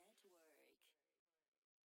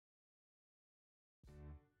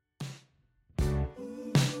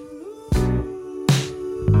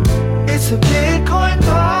It's a Bitcoin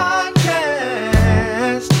podcast.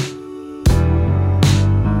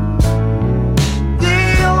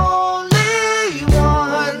 The only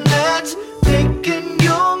one that's making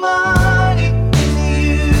your money is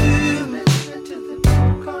you. Listen to the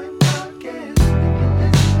Bitcoin podcast.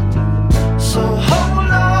 So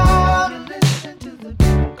hold on and listen to the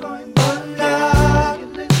Bitcoin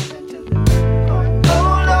podcast. Listen to the Bitcoin.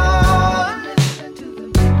 Hold on and listen to the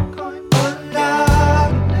Bitcoin podcast.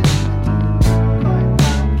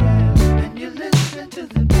 And you listen to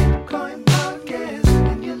the Bitcoin podcast.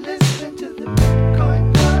 And you listen to the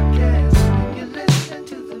Bitcoin podcast. And you listen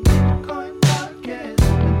to the Bitcoin podcast.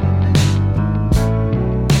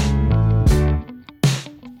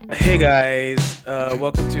 Hey guys,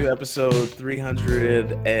 welcome to episode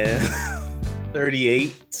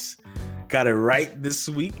 338. Got it right this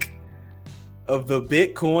week of the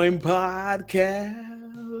Bitcoin podcast.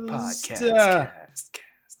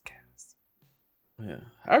 Yeah,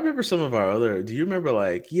 I remember some of our other. Do you remember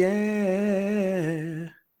yeah?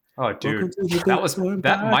 Oh, dude, Welcome to the Bitcoin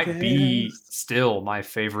that might be podcast. still my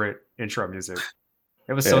favorite intro music.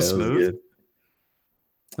 It was Yeah, so it was smooth. good.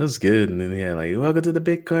 That was good. And then welcome to the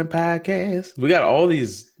Bitcoin podcast. We got all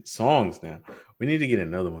these songs now. We need to get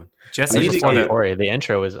another one. Jesse, I need to before get- the, The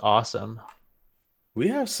intro is awesome. We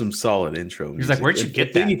have some solid intro. he was like, "Where'd you get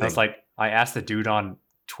If that?" anything. I was like, I asked the dude on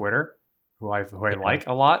Twitter, who I Yeah. like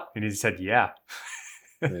a lot, and he said, "Yeah."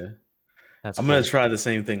 Yeah. That's I'm gonna try the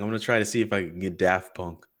same thing. I'm gonna try to see if I can get Daft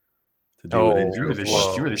Punk to do Oh, an You intro. were the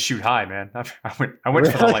Whoa. you were the shoot high, man. I went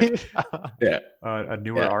for the, like Yeah, a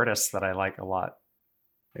newer Yeah. artist that I like a lot.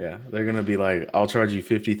 yeah. They're gonna be like, "I'll charge you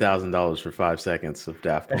 $50,000 for 5 seconds of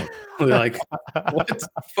Daft Punk." They're like, "What?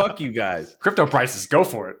 Fuck you guys." Crypto prices, go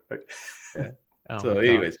for it. Like, Oh So, my God.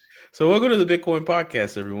 anyways, so welcome to the Bitcoin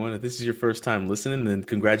podcast, everyone. If this is your first time listening, then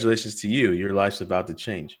congratulations to you. Your life's about to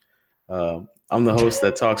change. I'm the host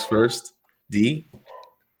that talks first, D.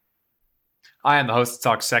 I am the host that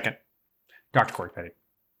talks second, Dr. Corey Petty.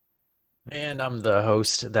 And I'm the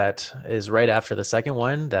host that is right after the second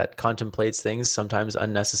one that contemplates things sometimes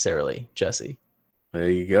unnecessarily. Jesse. There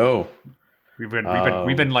you go. We've been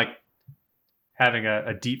like having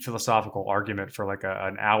a deep philosophical argument for like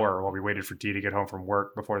an hour while we waited for D to get home from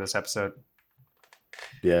work before this episode,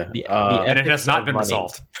 Yeah. The and it ethics has not of been money.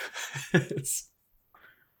 resolved.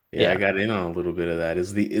 Yeah, I Yeah. got in on a little bit of that.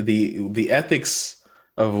 Is the ethics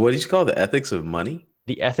of what do you call the ethics of money?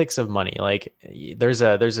 The ethics of money. Like there's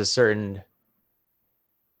a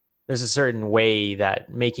certain way that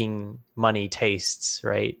making money tastes,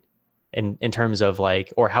 right? In terms of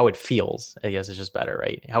like, or how it feels, I guess it's just better,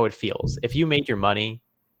 right? How it feels. If you make your money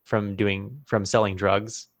from selling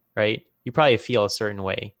drugs, right? You probably feel a certain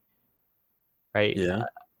way, right? Yeah.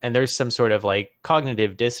 And there's some sort of like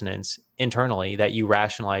cognitive dissonance internally that you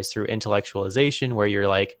rationalize through intellectualization, where you're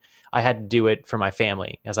like, I had to do it for my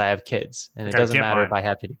family as I have kids, and it Gotta doesn't get matter mine. if I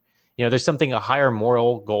have to. There's something, a higher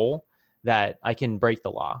moral goal that I can break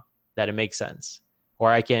the law, that it makes sense,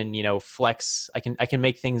 or I can flex. I can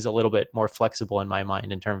make things a little bit more flexible in my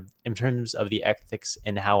mind in terms of the ethics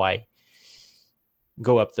and how I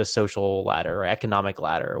go up the social ladder or economic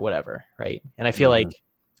ladder or whatever, right? And I feel Mhm. like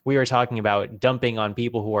we were talking about dumping on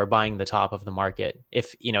people who are buying the top of the market.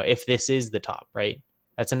 If this is the top, right?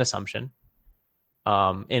 That's an assumption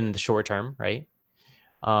in the short term, right?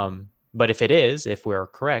 But if we're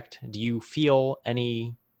correct, do you feel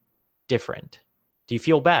any different? Do you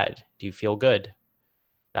feel bad? Do you feel good?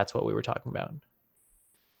 That's what we were talking about.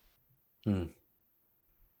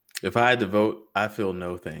 If I had to vote, I feel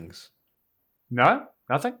no things. No,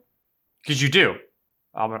 nothing, because you do.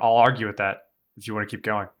 I'll argue with that if you want to keep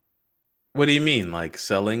going. What do you mean? Like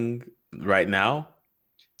selling right now?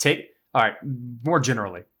 All right, more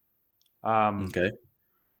generally. Okay.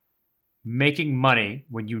 Making money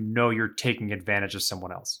when you know you're taking advantage of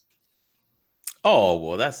someone else. Oh,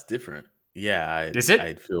 well, that's different. Yeah, Is it?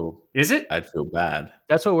 I'd feel bad.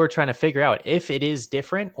 That's what we're trying to figure out. If it is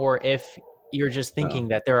different, or if you're just thinking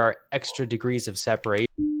that there are extra degrees of separation.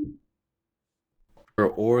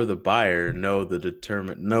 Or the buyer know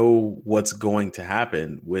what's going to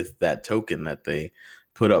happen with that token that they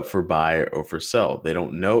put up for buy or for sell. They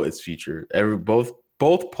don't know its future.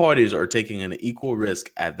 Both parties are taking an equal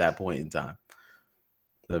risk at that point in time.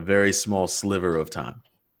 A very small sliver of time.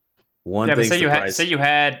 One Yeah, but thing. say you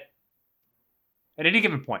had at any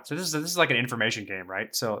given point. So this is like an information game,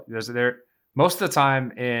 right? So there most of the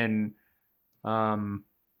time in we'll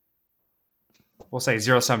say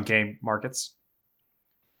zero-sum game markets,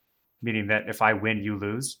 meaning that if I win, you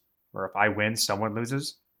lose, or if I win, someone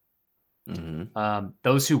loses. Mm-hmm.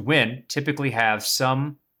 Those who win typically have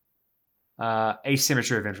some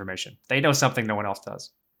asymmetry of information. They know something no one else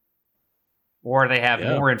does. Or they have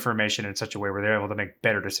Yeah. more information in such a way where they're able to make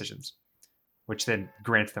better decisions, which then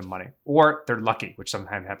grants them money. Or they're lucky, which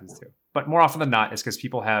sometimes happens too. But more often than not, it's because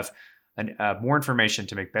people have more information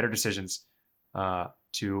to make better decisions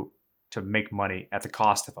to make money at the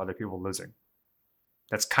cost of other people losing.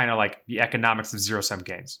 That's kind of like the economics of zero-sum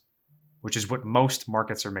games, which is what most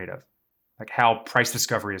markets are made of, like how price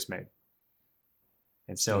discovery is made.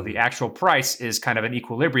 And so the actual price is kind of an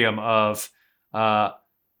equilibrium of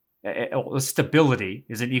stability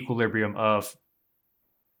is an equilibrium of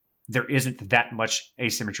there isn't that much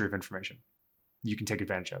asymmetry of information you can take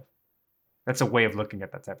advantage of. That's a way of looking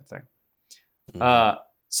at that type of thing.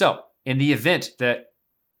 So in the event that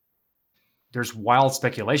there's wild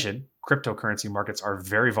speculation, cryptocurrency markets are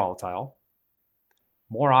very volatile.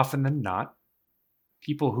 More often than not,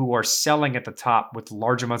 people who are selling at the top with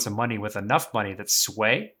large amounts of money, with enough money that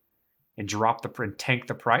sway and tank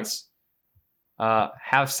the price,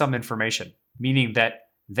 have some information, meaning that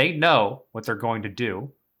they know what they're going to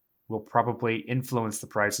do will probably influence the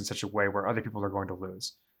price in such a way where other people are going to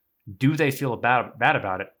lose. Do they feel bad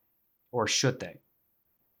about it, or should they?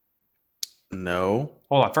 No.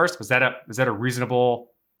 Hold on. First, was that a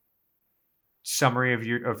reasonable summary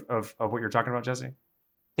of what you're talking about, Jesse? I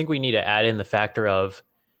think we need to add in the factor of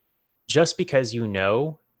just because you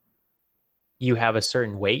know you have a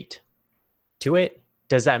certain weight to it,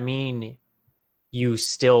 does that mean you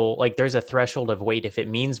still, like, there's a threshold of weight? If it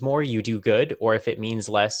means more, you do good, or if it means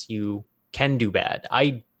less, you can do bad.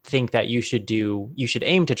 I think that you should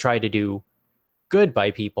aim to try to do good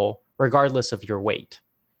by people regardless of your weight.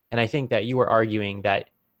 And I think that you were arguing that,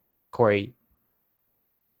 Corey,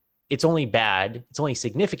 it's only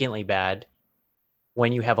significantly bad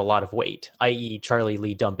when you have a lot of weight, i.e. Charlie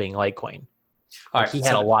Lee dumping Litecoin. All right, He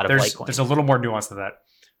had a lot of Litecoin. There's a little more nuance to that.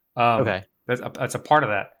 Okay. That's a part of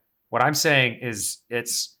that. What I'm saying is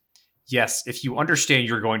yes, if you understand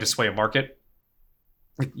you're going to sway a market,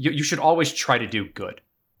 you should always try to do good.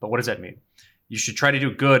 But what does that mean? You should try to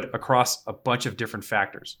do good across a bunch of different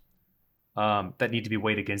factors that need to be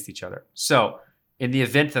weighed against each other. So in the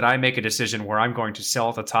event that I make a decision where I'm going to sell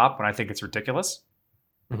at the top when I think it's ridiculous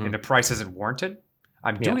and the price isn't warranted,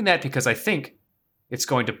 I'm doing that because I think it's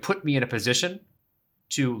going to put me in a position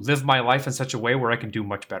to live my life in such a way where I can do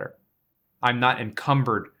much better. I'm not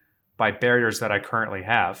encumbered by barriers that I currently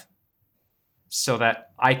have, so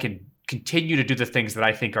that I can continue to do the things that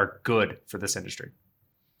I think are good for this industry.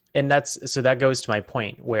 And that goes to my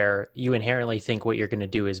point where you inherently think what you're going to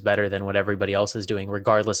do is better than what everybody else is doing,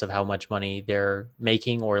 regardless of how much money they're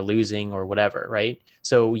making or losing or whatever, right?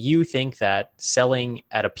 So you think that selling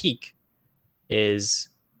at a peak is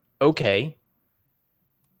okay.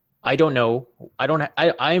 I don't know.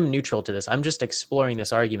 I am neutral to this. I'm just exploring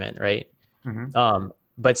this argument, right?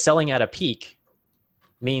 But selling at a peak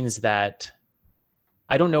means that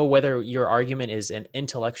I don't know whether your argument is an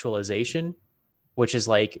intellectualization, which is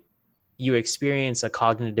like you experience a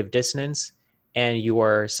cognitive dissonance and you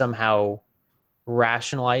are somehow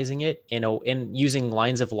rationalizing it in using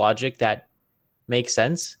lines of logic that make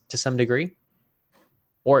sense to some degree,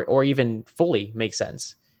 or even fully make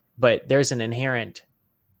sense. But there's an inherent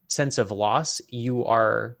sense of loss.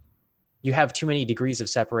 You have too many degrees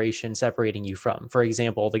of separation separating you from. For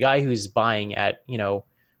example, the guy who's buying at,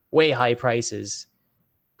 way high prices,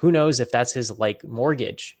 who knows if that's his like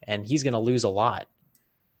mortgage, and he's going to lose a lot.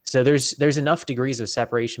 So there's enough degrees of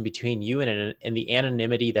separation between you and the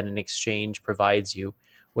anonymity that an exchange provides you,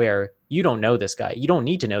 where you don't know this guy. You don't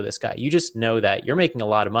need to know this guy. You just know that you're making a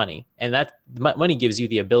lot of money, and that money gives you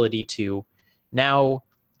the ability to now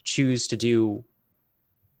choose to do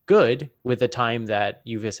good with the time that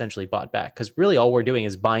you've essentially bought back. Because really all we're doing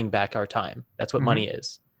is buying back our time. That's what money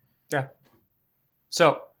is. Yeah.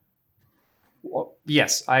 So, well,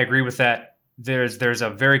 yes, I agree with that. There's a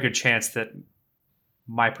very good chance that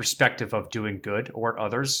my perspective of doing good or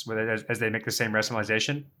others, as they make the same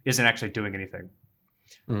rationalization, isn't actually doing anything.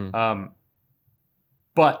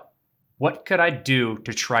 But what could I do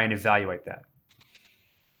to try and evaluate that?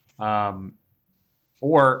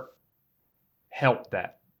 Or help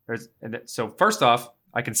that? So first off,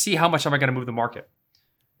 I can see how much am I going to move the market.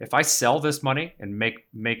 If I sell this money and make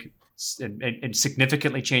and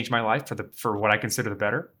significantly change my life for what I consider the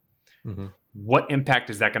better, what impact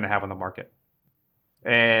is that going to have on the market?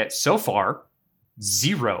 So far,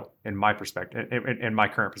 zero in my perspective, in my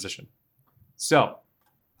current position. So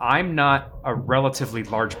I'm not a relatively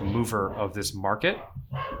large mover of this market.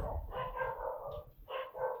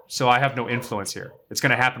 So I have no influence here. It's going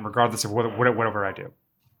to happen regardless of whatever I do.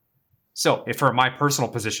 So if for my personal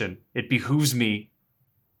position, it behooves me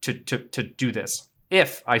to do this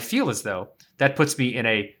if I feel as though that puts me in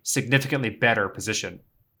a significantly better position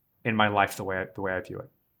in my life the way I view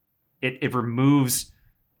it. It removes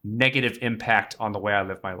negative impact on the way I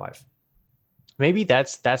live my life. Maybe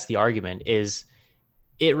that's the argument, is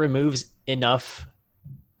it removes enough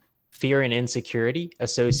fear and insecurity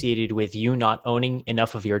associated with you not owning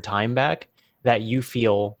enough of your time back that you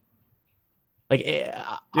feel like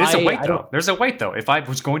there's a weight though. There's a weight though. If I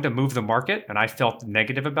was going to move the market and I felt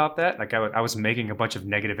negative about that, like I was making a bunch of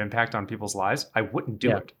negative impact on people's lives, I wouldn't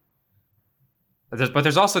do it. But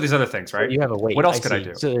there's also these other things, right? So you have a weight. What else could I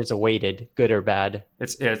do? So there's a weighted, good or bad.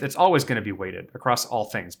 It's always going to be weighted across all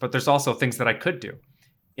things. But there's also things that I could do.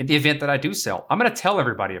 In the event that I do sell, I'm going to tell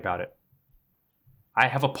everybody about it. I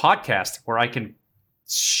have a podcast where I can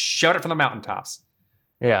shout it from the mountaintops.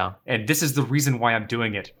 Yeah. And this is the reason why I'm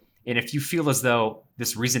doing it. And if you feel as though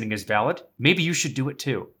this reasoning is valid, maybe you should do it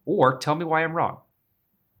too. Or tell me why I'm wrong.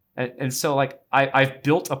 And so like I've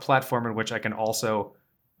built a platform in which I can also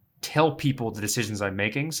tell people the decisions I'm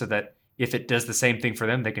making so that if it does the same thing for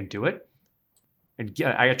them, they can do it. And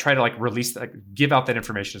I try to like give out that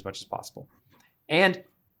information as much as possible. And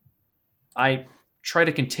I try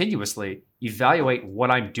to continuously evaluate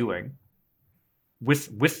what I'm doing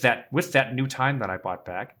with that new time that I bought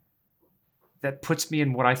back. That puts me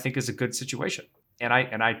in what I think is a good situation. And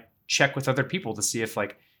I check with other people to see if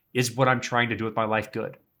like, is what I'm trying to do with my life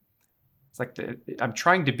good? It's like I'm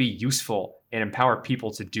trying to be useful and empower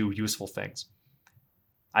people to do useful things.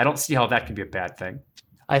 I don't see how that can be a bad thing.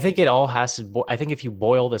 I think it all has to. I think if you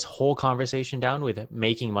boil this whole conversation down with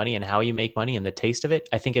making money and how you make money and the taste of it,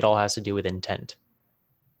 I think it all has to do with intent.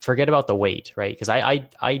 Forget about the weight, right? Because I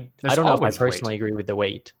don't know if I personally agree with the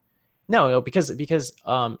weight. No, because it has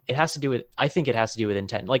to do with. I think it has to do with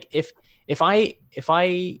intent. Like if I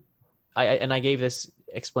and I gave this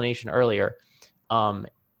explanation earlier.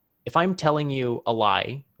 If I'm telling you a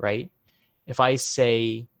lie, right? If I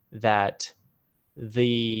say that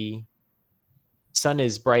the sun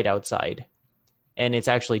is bright outside and it's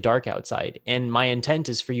actually dark outside, and my intent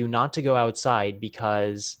is for you not to go outside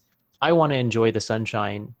because I want to enjoy the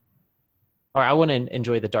sunshine or I want to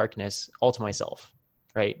enjoy the darkness all to myself,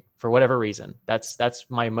 right? For whatever reason. That's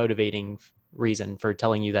my motivating reason for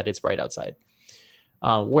telling you that it's bright outside.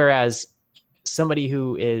 Whereas somebody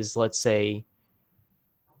who is, let's say,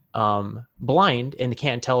 blind and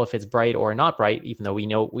can't tell if it's bright or not bright, even though we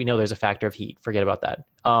know there's a factor of heat. Forget about that.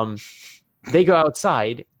 They go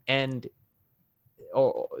outside and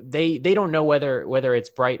they don't know whether it's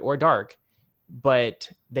bright or dark, but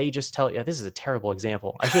they just tell you. This is a terrible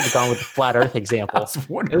example. I should have gone with the flat Earth example.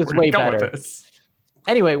 It was way better.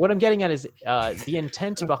 Anyway, what I'm getting at is the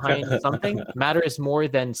intent behind something matters more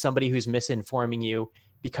than somebody who's misinforming you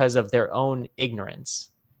because of their own ignorance.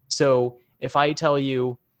 So if I tell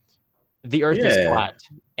you the Earth is flat,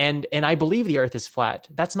 and I believe the Earth is flat,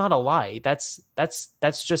 that's not a lie. That's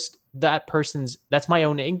just that's my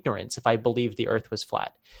own ignorance if I believe the Earth was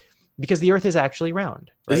flat, because the Earth is actually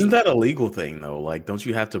round. Right? Isn't that a legal thing though? Like, don't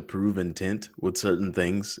you have to prove intent with certain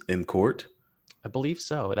things in court? I believe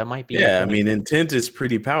so. That might be. Yeah, I mean, intent is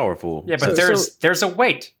pretty powerful. Yeah, but there's a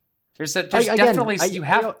weight. There is a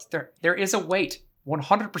weight,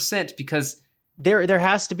 100%, because there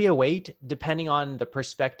has to be a weight depending on the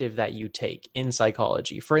perspective that you take in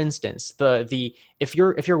psychology. For instance, if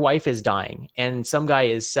your wife is dying and some guy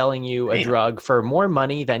is selling you a drug for more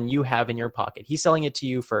money than you have in your pocket, he's selling it to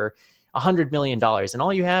you for $100 million and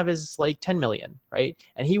all you have is like 10 million, right?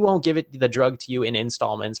 And he won't give the drug to you in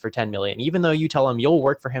installments for 10 million, even though you tell him you'll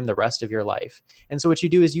work for him the rest of your life. And so what you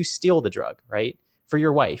do is you steal the drug, right? For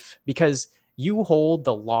your wife, because you hold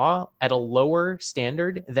the law at a lower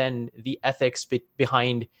standard than the ethics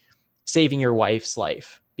behind saving your wife's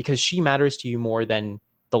life, because she matters to you more than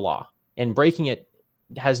the law, and breaking it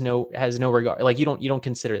has no regard. Like you don't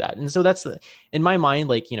consider that. And so that's in my mind,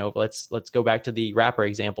 like, let's go back to the rapper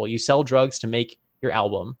example. You sell drugs to make your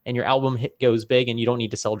album, and your album goes big and you don't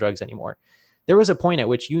need to sell drugs anymore. There was a point at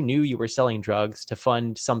which you knew you were selling drugs to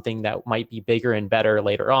fund something that might be bigger and better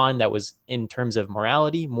later on, that was in terms of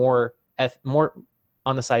morality more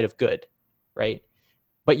on the side of good, right?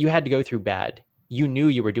 But you had to go through bad. You knew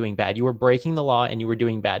you were doing bad. You were breaking the law and you were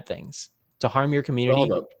doing bad things to harm your community.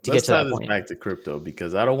 To get to that point. Back to crypto,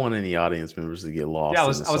 because I don't want any audience members to get lost. Yeah,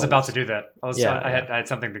 I was about to do that. I had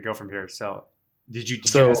something to go from here. So did you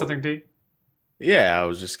have something, D? Yeah, I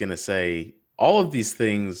was just gonna say all of these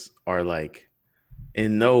things are like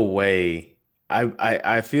in no way.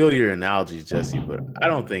 I feel your analogies, Jesse, but I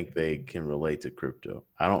don't think they can relate to crypto.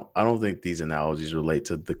 I don't think these analogies relate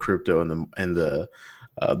to the crypto and the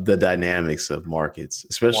dynamics of markets,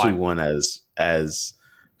 especially one as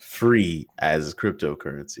free as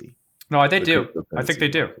cryptocurrency. No, they The do. I think cryptocurrency they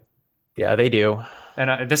do. market. Yeah, they do.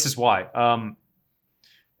 And this is why.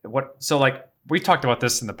 So like we talked about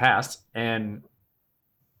this in the past, and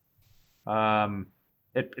I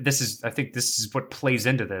think this is what plays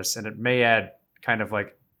into this, and it may add kind of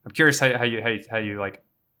like, I'm curious how you like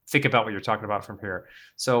think about what you're talking about from here.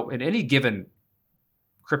 So in any given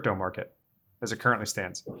crypto market, as it currently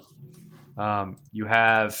stands, you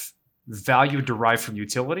have value derived from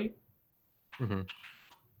utility, Mhm.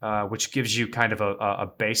 which gives you kind of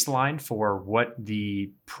a baseline for what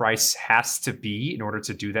the price has to be in order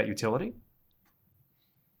to do that utility.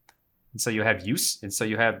 And so you have use, and so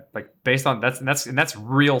you have like based on that's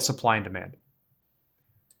real supply and demand.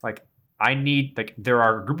 Like I need there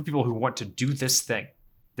are a group of people who want to do this thing.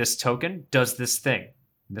 This token does this thing.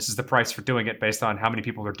 And this is the price for doing it based on how many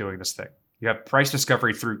people are doing this thing. You have price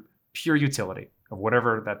discovery through pure utility of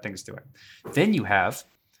whatever that thing's doing. Then you have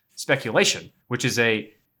speculation, which is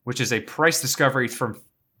a price discovery from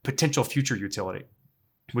potential future utility,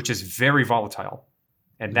 which is very volatile.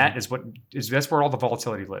 And that's where all the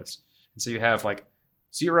volatility lives. And so you have like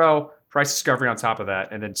zero price discovery on top of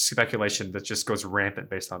that, and then speculation that just goes rampant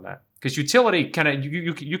based on that. Because utility kind of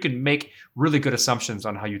you can make really good assumptions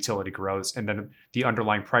on how utility grows, and then the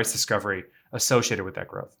underlying price discovery associated with that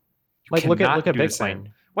growth. Like look at do the Bitcoin.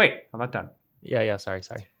 same. Wait, I'm not done. Yeah. Sorry.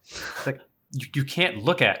 Like you can't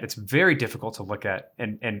look at. It's very difficult to look at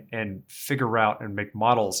and figure out and make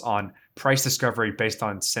models on price discovery based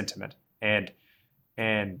on sentiment and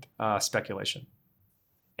speculation.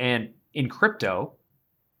 And in crypto,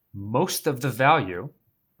 most of the value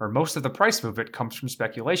or most of the price movement comes from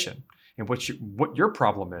speculation. And what your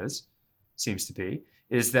problem seems to be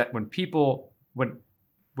that when people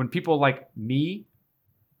like me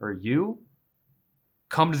or you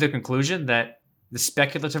come to the conclusion that the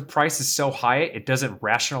speculative price is so high it doesn't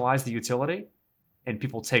rationalize the utility, and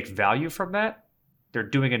people take value from that, they're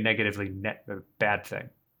doing a bad thing.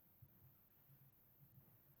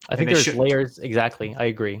 I think there's layers. Exactly. I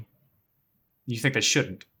agree. You think they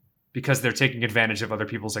shouldn't because they're taking advantage of other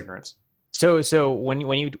people's ignorance. So when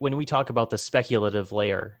we talk about the speculative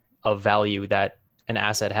layer of value that an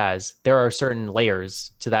asset has, there are certain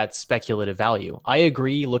layers to that speculative value. I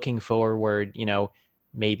agree looking forward,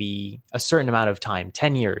 maybe a certain amount of time,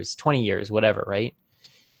 10 years, 20 years, whatever, right?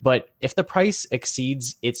 But if the price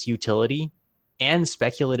exceeds its utility and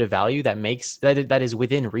speculative value that is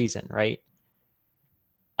within reason, right?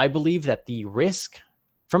 I believe that the risk,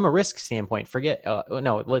 from a risk standpoint,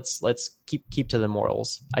 let's keep to the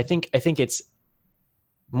morals. I think it's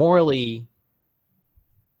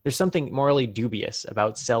there's something morally dubious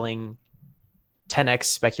about selling 10x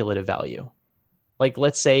speculative value. Like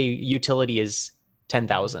let's say utility is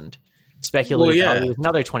 10,000, speculative value is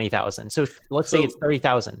another 20,000. So let's say it's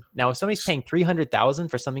 30,000. Now if somebody's paying 300,000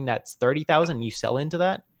 for something that's 30,000, and you sell into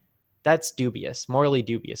that, that's dubious, morally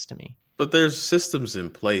dubious to me. But there's systems in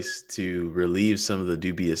place to relieve some of the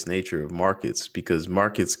dubious nature of markets, because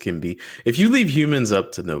markets can be, if you leave humans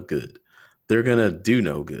up to no good, they're going to do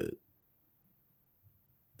no good.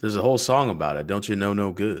 There's a whole song about it. Don't you know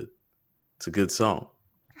no good? It's a good song.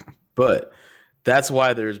 But that's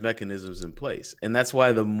why there's mechanisms in place. And that's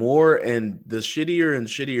why the more and the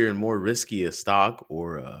shittier and more risky a stock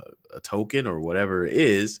or a token or whatever it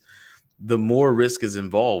is, the more risk is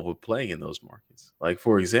involved with playing in those markets. Like,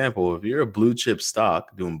 for example, if you're a blue chip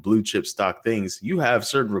stock doing blue chip stock things, you have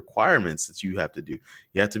certain requirements that you have to do.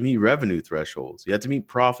 You have to meet revenue thresholds. You have to meet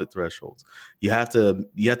profit thresholds. You have to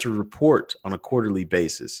report on a quarterly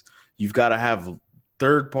basis. You've got to have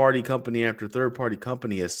third-party company after third-party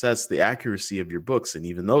company assess the accuracy of your books, and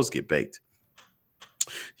even those get baked.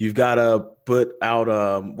 You've got to put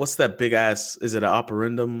out what's that big ass, is it an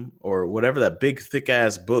operandum or whatever, that big thick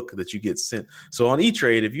ass book that you get sent. So on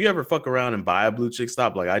E-Trade, if you ever fuck around and buy a blue chip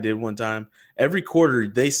stock like I did one time, every quarter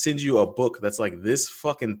they send you a book that's like this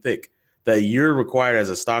fucking thick that you're required as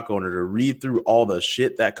a stock owner to read through all the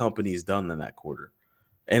shit that company's done in that quarter.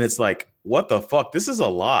 And it's like, what the fuck? This is a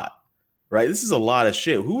lot, right? This is a lot of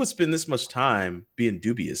shit. Who would spend this much time being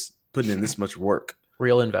dubious, putting in this much work?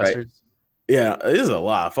 Real investors. Right? Yeah, it is a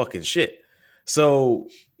lot of fucking shit. So,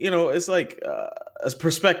 it's like a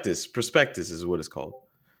prospectus. Prospectus is what it's called,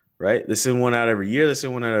 right? They send one out every year. They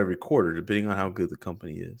send one out every quarter, depending on how good the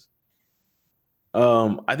company is.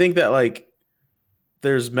 I think that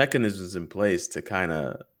there's mechanisms in place to kind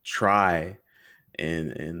of try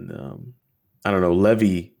and I don't know,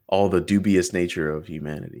 levy all the dubious nature of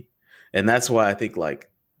humanity. And that's why I think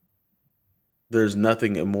there's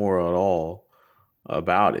nothing immoral at all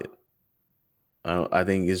about it. I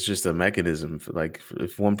think it's just a mechanism for, like,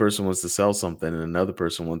 if one person wants to sell something and another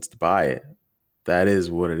person wants to buy it, that is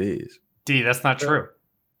what it is. D, that's not true.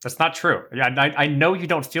 That's not true. I know you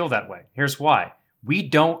don't feel that way. Here's why. We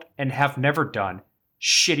don't and have never done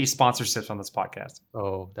shitty sponsorships on this podcast.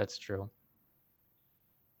 Oh, that's true.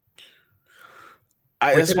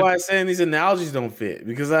 That's why I'm saying these analogies don't fit,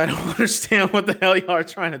 because I don't understand what the hell y'all are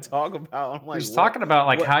trying to talk about. I'm like, He's talking about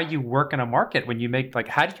like how you work in a market when you make, like,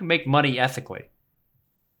 how do you make money ethically?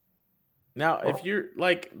 Now, if you're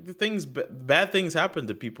like, bad things happen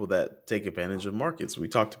to people that take advantage of markets. We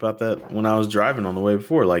talked about that when I was driving on the way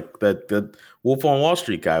before. Like that Wolf on Wall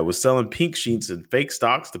Street guy was selling pink sheets and fake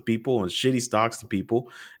stocks to people and shitty stocks to people,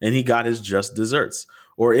 and he got his just desserts.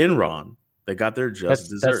 Or Enron, they got their just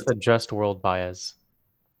desserts. That's the just world bias.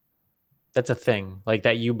 That's a thing, like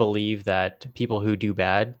that you believe that people who do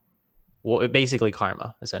bad, well, basically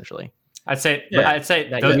karma, essentially. I'd say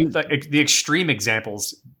the extreme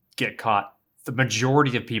examples get caught. The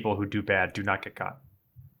majority of people who do bad do not get caught.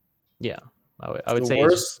 Yeah, I would the say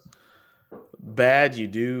worse bad you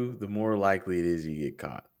do, the more likely it is you get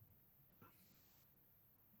caught.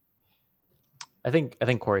 I think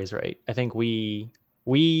Corey's right. I think we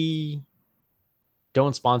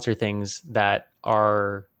don't sponsor things that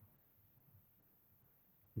are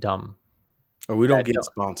dumb. Or we don't get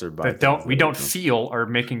sponsored by. We don't feel are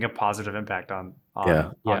making a positive impact on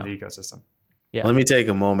the ecosystem. Yeah. Let me take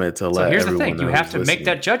a moment to let. So here's the everyone thing: know you have who's to make listening.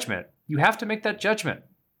 that judgment. You have to make that judgment,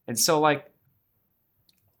 and so like,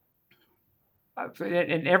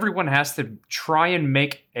 and everyone has to try and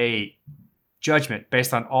make a judgment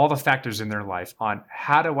based on all the factors in their life on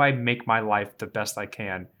how do I make my life the best I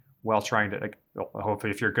can while trying to, like,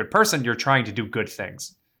 hopefully if you're a good person, you're trying to do good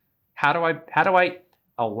things. How do I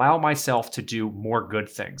allow myself to do more good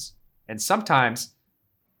things? And sometimes,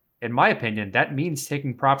 in my opinion, that means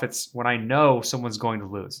taking profits when I know someone's going to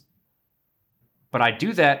lose. But I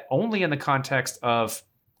do that only in the context of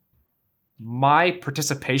my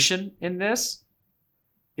participation in this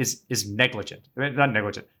is negligent. I mean, not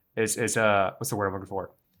negligent. Is what's the word I'm looking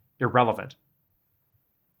for? Irrelevant.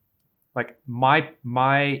 Like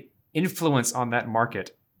my influence on that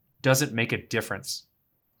market doesn't make a difference.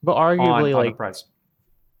 But arguably, on the price.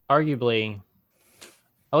 Arguably,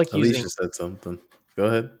 I like Alicia using. said something. Go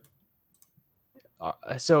ahead.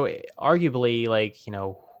 So arguably, like, you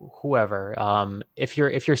know, whoever, if you're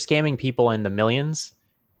scamming people in the millions,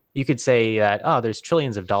 you could say that, oh, there's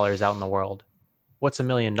trillions of dollars out in the world. What's $1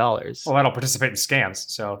 million? Well, I don't participate in scams,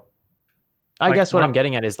 so I guess what I'm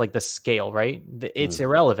getting at is like the scale, right? It's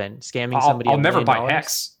irrelevant. Scamming somebody. I'll never buy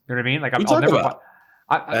Hex. You know what I mean? Like I'll never buy.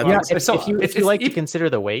 If you like to consider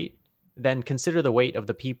the weight, then consider the weight of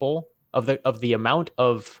the people of the amount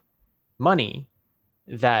of money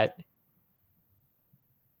that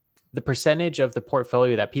the percentage of the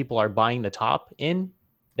portfolio that people are buying the top in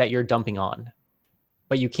that you're dumping on.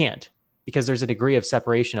 But you can't, because there's a degree of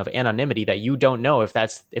separation of anonymity that you don't know if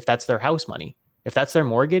that's their house money. If that's their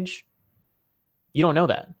mortgage, you don't know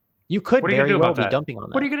that. You could very well be dumping on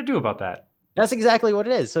that. What are you going to do about that? That's exactly what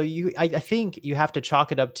it is. So I think you have to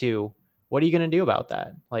chalk it up to, what are you going to do about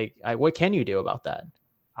that? Like, what can you do about that?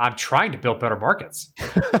 I'm trying to build better markets.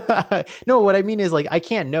 No, what I mean is, like, I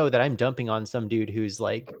can't know that I'm dumping on some dude who's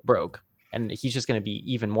like broke and he's just going to be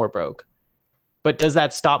even more broke. But does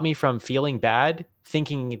that stop me from feeling bad,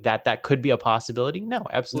 thinking that that could be a possibility? No,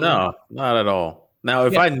 absolutely No, not at all. Now,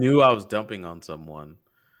 if I knew I was dumping on someone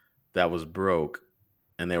that was broke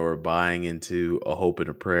and they were buying into a hope and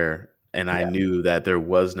a prayer, and I knew that there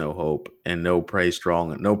was no hope and no prayer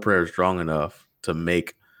strong enough to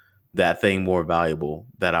make that thing more valuable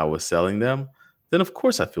that I was selling them, then of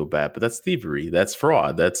course I feel bad. But that's thievery. That's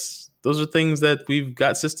fraud. Those are things that we've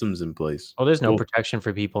got systems in place. Oh, there's no protection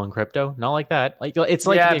for people in crypto. Not like that. Like, it's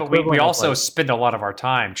like, yeah, but we also spend a lot of our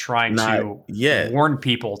time trying to warn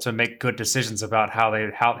people to make good decisions about how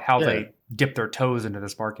they dip their toes into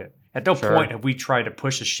this market. At no point have we tried to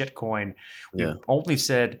push a shit coin. We only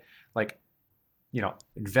said, like, you know,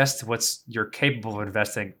 invest what's you're capable of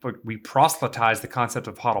investing. But we proselytize the concept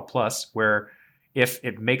of HODL Plus, where if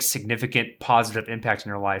it makes significant positive impact in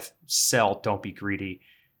your life, sell, don't be greedy.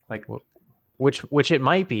 Like, which it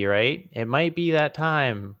might be, right? It might be that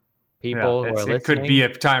time. People who are listening. It could be a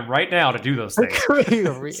time right now to do those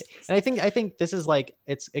things. And I think this is like,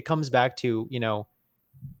 it comes back to, you know,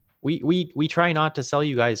 we try not to sell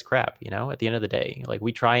you guys crap, you know, at the end of the day. Like,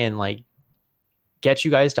 we try and like get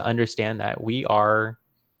you guys to understand that we are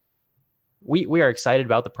excited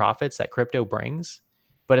about the profits that crypto brings,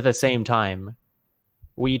 but at the same time,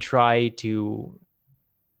 we try to.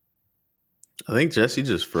 I think Jesse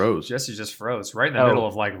just froze. Jesse just froze right in the middle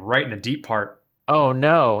of, like, right in the deep part. Oh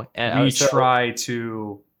no! And We so, try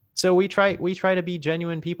to. so we try to be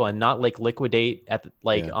genuine people and not like liquidate at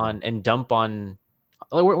like Yeah. on and dump on.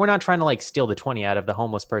 We're not trying to like steal the 20 out of the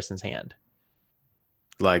homeless person's hand.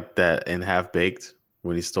 Like that in Half Baked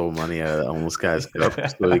when he stole money out of the homeless guy's cup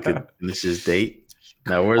so he could finish his date.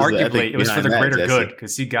 Now, where's the ethic Arguably, it was for behind the that, greater Jesse? good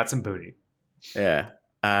because he got some booty. Yeah,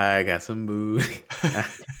 I got some booty.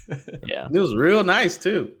 Yeah. It was real nice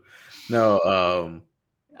too. No,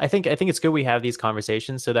 I think it's good we have these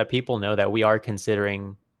conversations so that people know that we are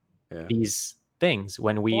considering yeah. these things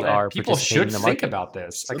when we Well, are people participating should in the think market. about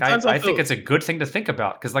this. Like Sometimes I I think feel- it's a good thing to think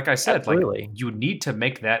about because, like I said, Absolutely. like you need to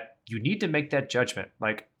make that judgment.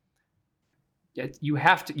 Like you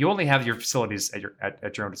have to. You only have your facilities at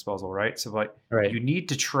your own disposal, right? So like Right. you need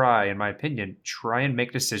to try, in my opinion, and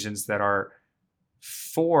make decisions that are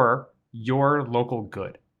for your local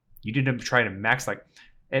good. You need to try to max like,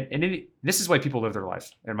 and this is why people live their life,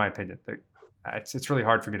 in my opinion. It's really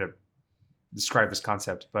hard for me to describe this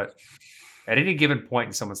concept, but at any given point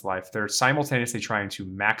in someone's life, they're simultaneously trying to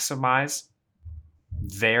maximize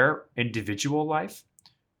their individual life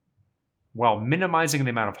while minimizing the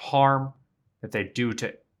amount of harm that they do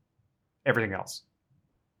to everything else.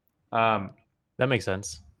 That makes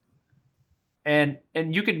sense. And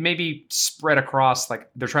you could maybe spread across, like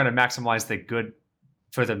they're trying to maximize the good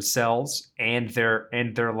for themselves and their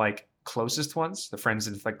like closest ones, the friends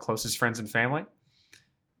and like closest friends and family.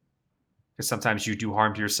 Because sometimes you do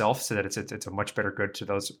harm to yourself so that it's a much better good to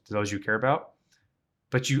those you care about.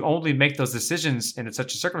 But you only make those decisions in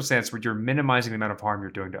such a circumstance where you're minimizing the amount of harm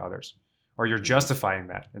you're doing to others, or you're justifying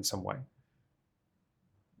that in some way.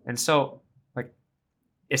 And so, like,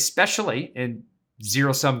 especially in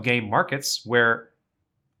zero-sum game markets where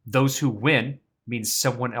those who win means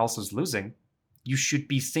someone else is losing, you should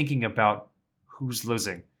be thinking about who's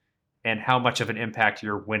losing and how much of an impact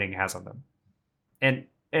your winning has on them.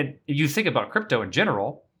 And you think about crypto in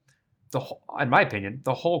general, in my opinion,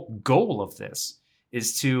 the whole goal of this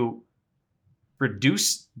is to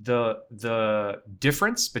reduce the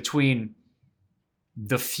difference between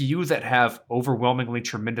the few that have overwhelmingly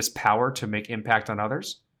tremendous power to make impact on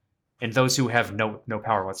others and those who have no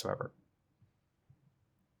power whatsoever.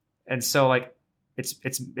 And so like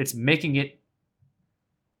it's making it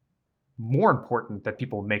more important that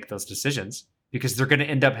people make those decisions because they're going to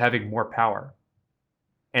end up having more power.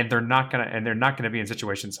 And they're not going to be in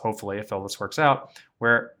situations, hopefully, if all this works out,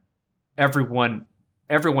 where everyone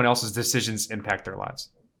else's decisions impact their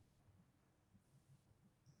lives.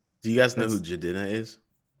 Do you guys know who Jadina is?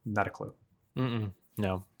 Not a clue.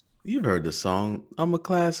 No. You've heard the song "I'm a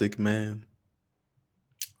Classic Man."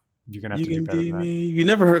 You're gonna have You to do can better be than that. me. You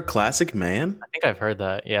never heard "Classic Man"? I think I've heard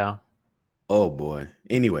that. Yeah. Oh boy.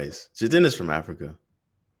 Anyways, Jadina's from Africa,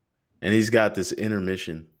 and he's got this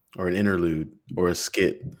intermission or an interlude or a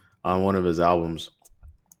skit on one of his albums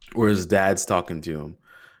where his dad's talking to him,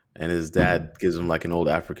 and his dad gives him like an old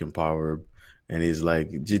African proverb, and he's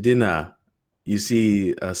like, "Jadina, you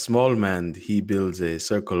see, a small man, he builds a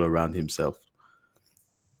circle around himself,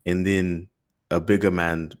 and then a bigger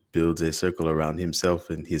man builds a circle around himself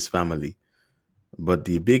and his family. But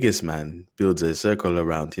the biggest man builds a circle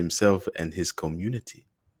around himself and his community."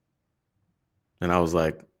 And I was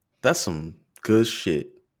like, that's some good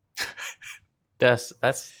shit.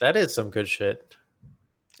 That is some good shit.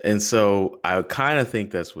 And so I kind of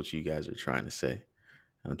think that's what you guys are trying to say.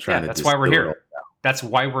 I'm trying to That's why we're distill it here. That's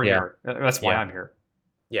why we're Yeah. here. That's why Yeah. I'm here.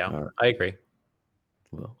 Yeah, All right. I agree.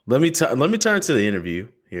 Well, let me turn to the interview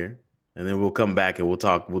here, and then we'll come back and we'll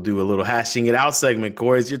talk. We'll do a little hashing it out segment.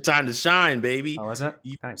 Corey, it's your time to shine, baby. Oh, is it?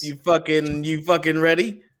 You, Nice. you fucking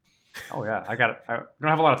ready? Oh yeah, I got it. I don't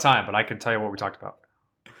have a lot of time, but I can tell you what we talked about.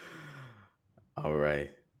 All right.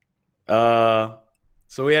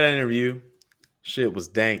 So we had an interview. Shit was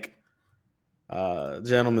dank.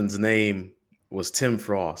 Gentleman's name was Tim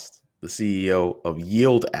Frost, the CEO of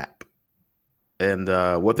Yield App, and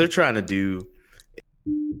what they're trying to do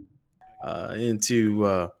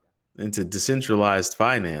into decentralized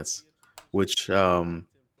finance, which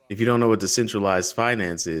if you don't know what decentralized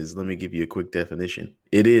finance is, let me give you a quick definition.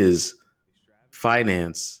 It is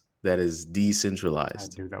finance that is I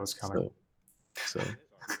decentralized. knew that was coming. So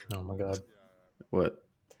Oh my god. what?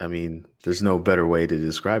 I mean, there's no better way to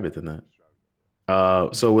describe it than that.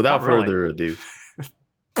 So without Not really. further ado,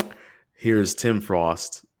 here's Tim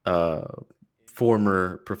Frost,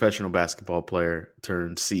 former professional basketball player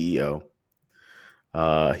turned CEO.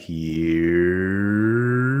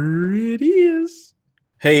 Here it is.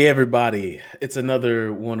 Hey, everybody. It's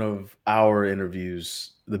another one of our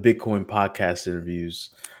interviews, the Bitcoin podcast interviews.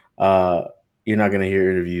 You're not going to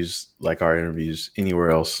hear interviews like our interviews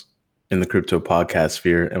anywhere else in the crypto podcast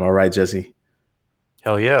sphere. Am I right, Jesse?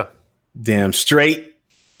 Hell yeah. Damn straight.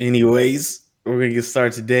 Anyways, we're going to get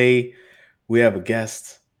started today. We have a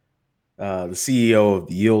guest, the CEO of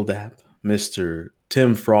the Yield app, Mr.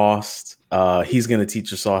 Tim Frost. He's going to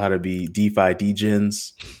teach us all how to be DeFi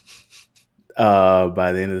degens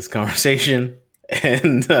by the end of this conversation.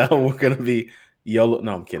 And we're going to be YOLO.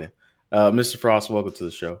 No, I'm kidding. Mr. Frost, welcome to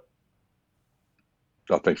the show.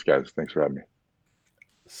 Oh, thanks, guys. Thanks for having me.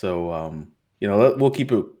 So, we'll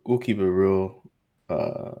keep it real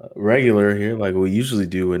regular here, like we usually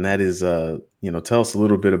do, and that is, tell us a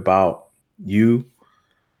little bit about you,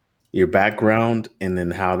 your background, and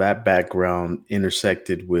then how that background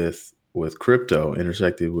intersected with crypto,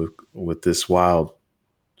 intersected with this wild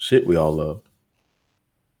shit we all love.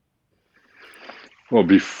 Well,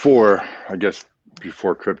 before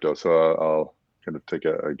crypto, so I'll kind of take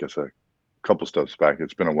a couple steps back.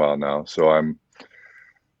 It's been a while now, so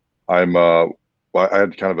well, I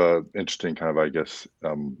had kind of a interesting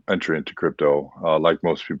entry into crypto. Like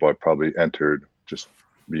most people, I probably entered just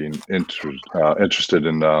being interested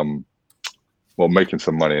in making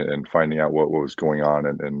some money and finding out what was going on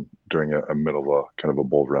and during a middle of a kind of a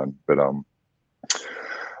bull run. But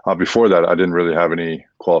before that, I didn't really have any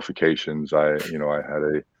qualifications. I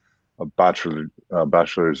had a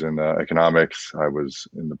bachelor's in economics. I was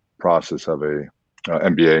in the process of a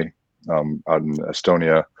MBA out in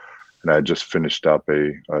Estonia. And I had just finished up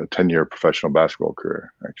a 10-year professional basketball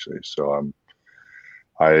career, actually. So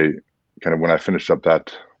I kind of, when I finished up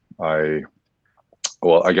that, I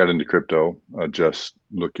got into crypto, just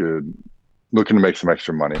looking to make some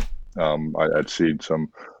extra money. I'd seen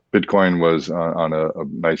some Bitcoin was on a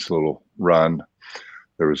nice little run.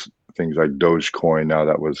 There was things like Dogecoin now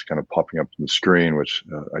that was kind of popping up on the screen, which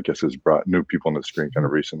I guess has brought new people on the screen kind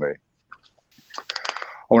of recently.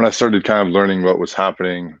 When I started kind of learning what was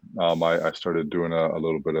happening, I started doing a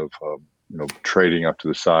little bit of trading up to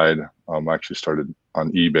the side. I actually started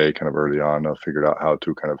on eBay kind of early on. I figured out how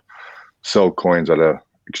to kind of sell coins at a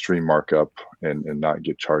extreme markup and not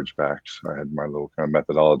get chargebacks. I had my little kind of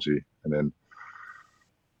methodology. And then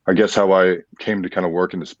I guess how I came to kind of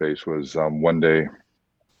work in the space was one day,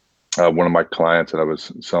 one of my clients that I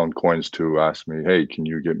was selling coins to asked me, "Hey, can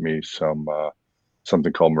you get me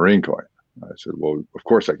something called Marine Coin?" I said, "Well, of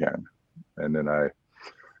course I can." And then I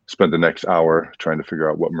spent the next hour trying to figure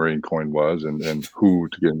out what Marine Coin was and who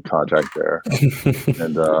to get in contact there.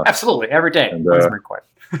 And absolutely, every day. What is Marine Coin?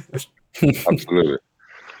 Absolutely.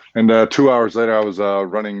 And 2 hours later, I was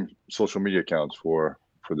running social media accounts for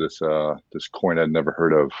this coin I'd never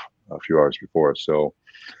heard of a few hours before. So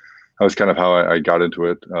that was kind of how I got into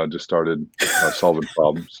it. Just started solving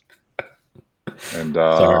problems. And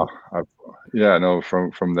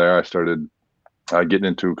from there I started getting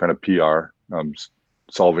into kind of PR,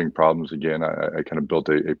 solving problems again. I kind of built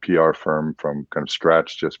a PR firm from kind of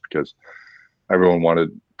scratch just because everyone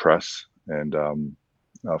wanted press. And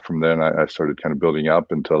from then I started kind of building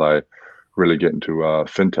up until I really get into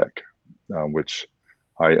fintech, which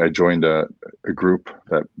I joined a group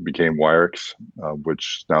that became Wirex,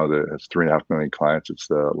 which now has 3.5 million clients. It's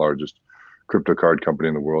the largest crypto card company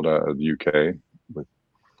in the world out of the UK.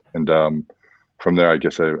 And from there, I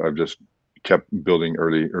guess I've just kept building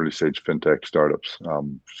early stage fintech startups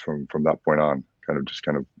from that point on. Kind of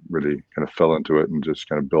really fell into it and just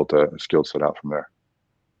kind of built a skill set out from there.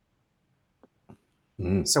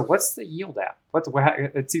 So what's the Yield app?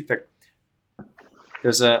 It seems like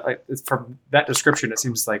there's from that description, it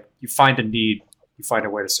seems like you find a need, you find a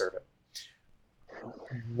way to serve it.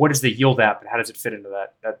 What is the Yield app and how does it fit into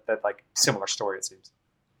that like similar story, it seems?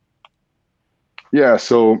 Yeah,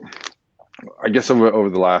 so I guess over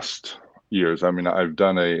the last years, I mean, I've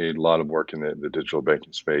done a lot of work in the digital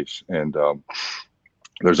banking space, and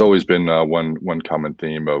there's always been one common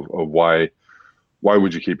theme of why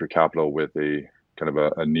would you keep your capital with a kind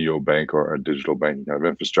of a neobank or a digital banking kind of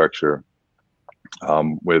infrastructure?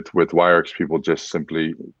 With Wirex, people just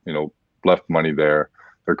simply left money there,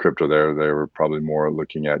 their crypto there. They were probably more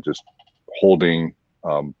looking at just holding,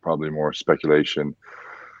 probably more speculation.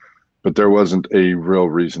 But there wasn't a real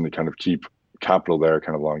reason to kind of keep capital there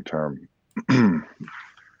kind of long term.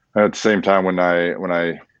 At the same time, when I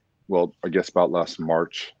guess about last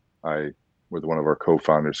March, with one of our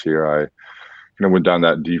co-founders here, I kind of went down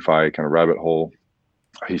that DeFi kind of rabbit hole.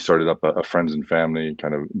 He started up a friends and family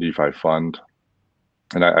kind of DeFi fund.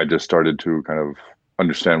 And I just started to kind of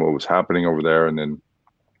understand what was happening over there. And then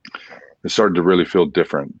it started to really feel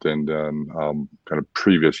different than kind of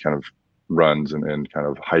previous kind of runs and kind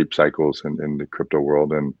of hype cycles in the crypto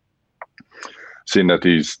world, and seeing that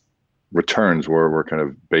these returns were kind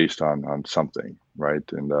of based on something, right?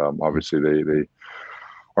 And obviously they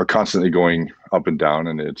are constantly going up and down,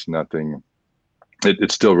 and it's nothing.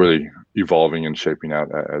 It's still really evolving and shaping out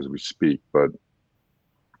as we speak. But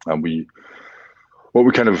what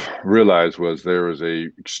we kind of realized was there was a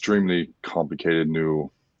extremely complicated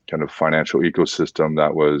new kind of financial ecosystem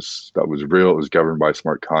that was real. It was governed by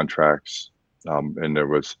smart contracts, and it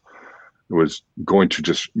was going to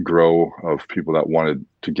just grow of people that wanted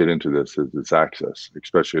to get into this access,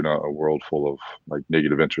 especially in a world full of like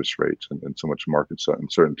negative interest rates and so much market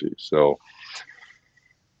uncertainty. So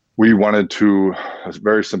we wanted to a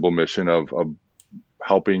very simple mission of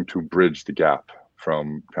helping to bridge the gap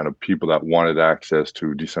from kind of people that wanted access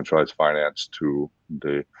to decentralized finance to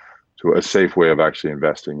a safe way of actually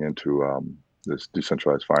investing into this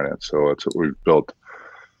decentralized finance. So it's what we've built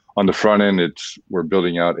on the front end. We're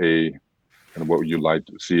building out a kind of what you like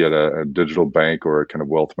to see at a digital bank or a kind of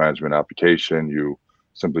wealth management application. You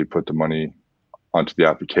simply put the money onto the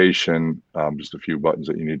application, just a few buttons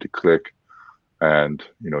that you need to click, and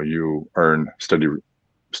you earn steady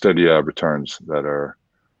returns that are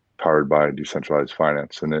powered by decentralized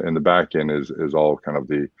finance. And the back end is all kind of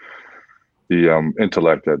the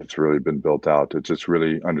intellect that's really been built out. It's just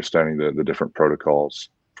really understanding the different protocols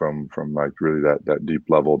from like really that deep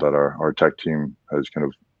level that our tech team has kind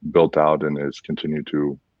of built out and is continuing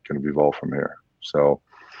to kind of evolve from here. So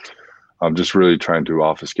I'm just really trying to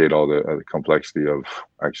obfuscate all the complexity of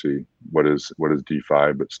actually what is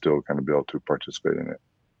DeFi, but still kind of be able to participate in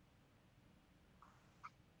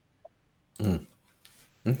it.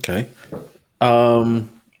 Okay. I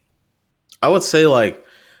would say like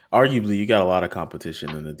arguably you got a lot of competition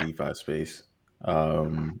in the DeFi space.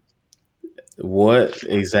 What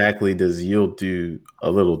exactly does Yield do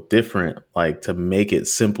a little different, like to make it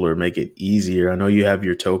simpler, make it easier? I know you have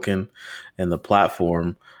your token and the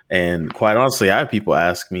platform, and quite honestly, I have people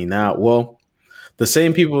ask me now, well, the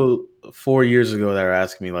same people 4 years ago that are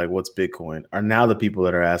asking me like, what's Bitcoin are now the people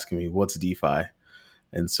that are asking me what's DeFi.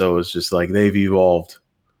 And so it's just like they've evolved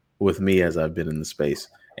with me as I've been in the space,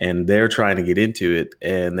 and they're trying to get into it,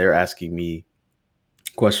 and they're asking me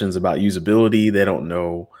questions about usability. They don't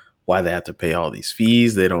know why they have to pay all these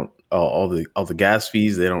fees. They don't all the gas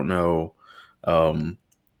fees. They don't know.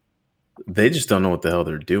 They just don't know what the hell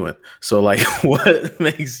they're doing. So like, what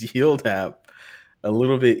makes Yield App a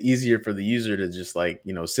little bit easier for the user to just like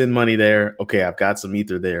send money there? Okay, I've got some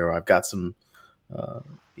Ether there, or I've got some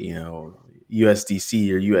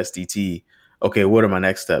USDC or USDT. Okay, what are my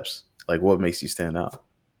next steps? Like, what makes you stand out?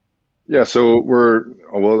 Yeah, so we're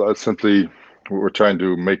simply we're trying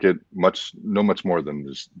to make it much more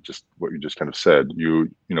than just what you just kind of said.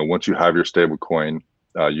 Once you have your stable coin,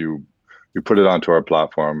 you put it onto our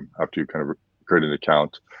platform after you kind of create an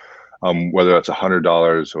account, whether that's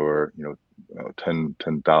 $100 or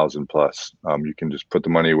 10,000 plus. You can just put the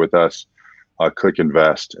money with us, click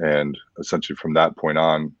invest, and essentially from that point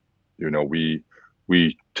on,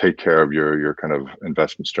 we take care of your kind of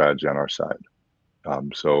investment strategy on our side.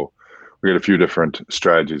 So we got a few different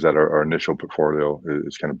strategies that our initial portfolio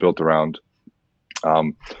is kind of built around.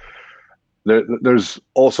 There's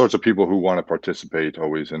all sorts of people who want to participate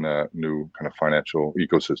always in a new kind of financial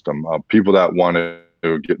ecosystem. People that want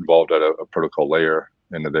to get involved at a protocol layer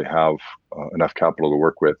and that they have enough capital to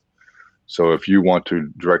work with. So if you want to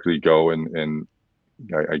directly go and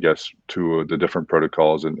I guess to the different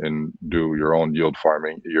protocols and do your own yield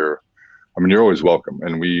farming, you're always welcome,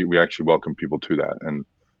 and we actually welcome people to that. And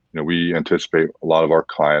we anticipate a lot of our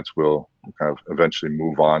clients will kind of eventually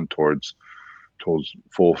move on towards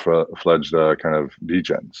full-fledged kind of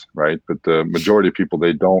degens, right? But the majority of people,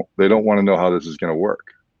 they don't want to know how this is going to work.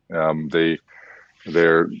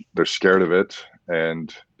 They're scared of it,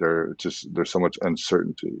 and there's so much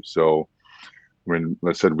uncertainty. So when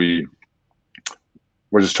I said we're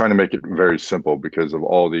just trying to make it very simple because of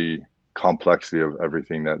all the complexity of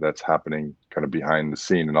everything that's happening kind of behind the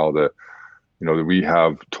scene, and all the we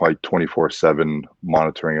have like 24/7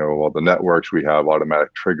 monitoring of all the networks. We have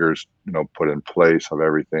automatic triggers put in place of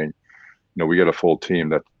everything. We get a full team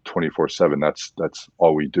that 24/7. That's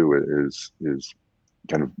all we do is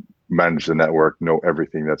kind of manage the network, know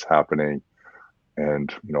everything that's happening,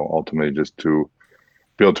 and ultimately just to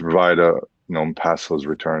be able to provide pass those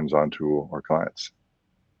returns on to our clients.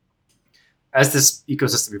 As this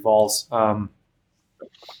ecosystem evolves,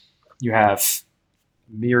 you have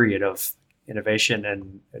myriad of innovation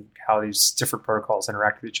and how these different protocols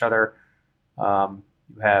interact with each other.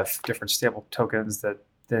 You have different stable tokens that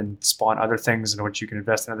then spawn other things in which you can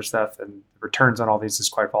invest in other stuff, and the returns on all these is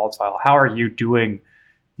quite volatile. How are you doing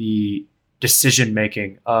the decision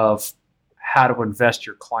making of how to invest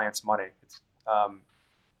your client's money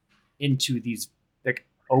into these like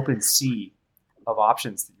open sea of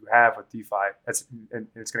options that you have with DeFi. And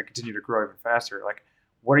it's going to continue to grow even faster. Like,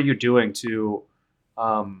 what are you doing to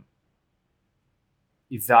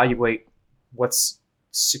evaluate what's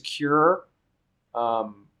secure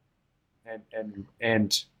and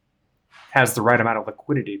has the right amount of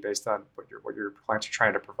liquidity based on what your clients are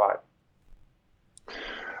trying to provide?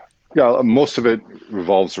 Yeah, most of it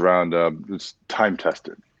revolves around it's time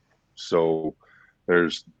tested. So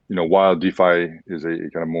there's, while DeFi is a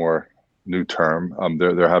kind of more new term,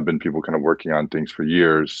 there have been people kind of working on things for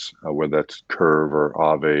years, whether that's Curve or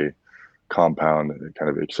Aave, Compound, kind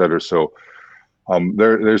of et cetera. So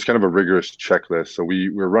there's kind of a rigorous checklist. So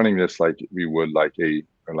we're running this like we would like a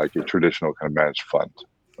traditional kind of managed fund.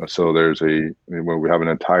 So we have an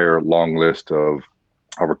entire long list of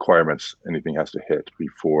requirements anything has to hit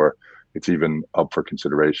before it's even up for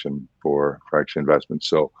consideration for actual investment.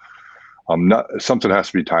 So something has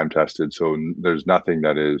to be time tested. So there's nothing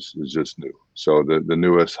that is just new. So the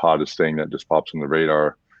newest, hottest thing that just pops on the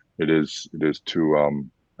radar, it is too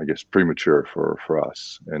I guess premature for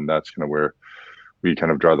us. And that's kind of where we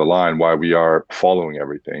kind of draw the line, why we are following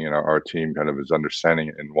everything, and our team kind of is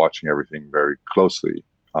understanding and watching everything very closely.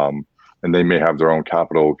 And they may have their own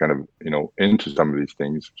capital kind of, into some of these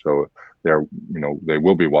things. So they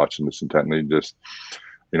will be watching this intently. Just,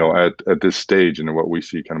 at this stage and what we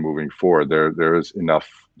see kind of moving forward, there is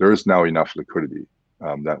now enough liquidity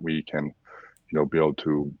that we can, be able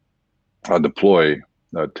to deploy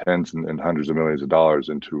tens and hundreds of millions of dollars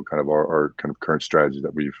into kind of our kind of current strategy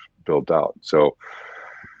that we've built out. So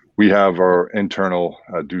we have our internal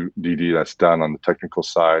DD that's done on the technical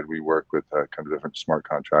side. We work with kind of different smart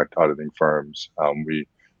contract auditing firms. We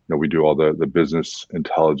do all the business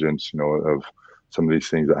intelligence, of some of these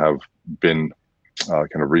things that have been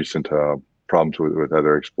kind of recent problems with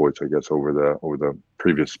other exploits, I guess, over the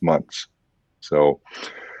previous months. So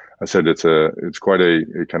I said it's quite a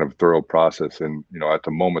kind of thorough process, and at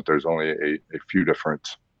the moment there's only a few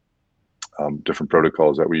different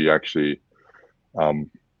protocols that we actually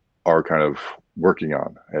are kind of working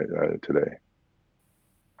on today.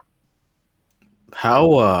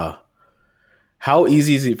 How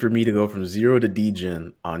easy is it for me to go from 0 to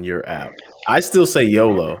degen on your app? I still say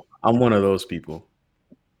YOLO. I'm one of those people.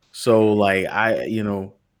 So like I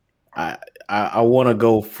want to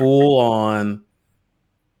go full on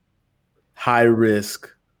high risk,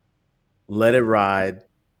 let it ride,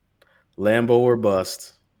 Lambo or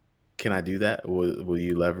bust. Can I do that? Will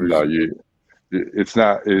you leverage? No, it's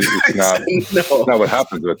not not what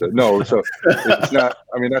happens with it. No, so it's not.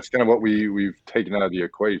 I mean, that's kind of what we've taken out of the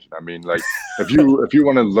equation. I mean, like if you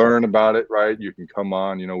want to learn about it, right, you can come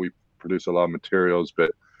on. We produce a lot of materials,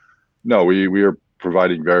 but no, we are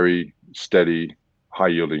providing very steady, high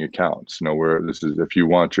yielding accounts. Where this is, if you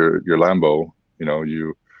want your Lambo,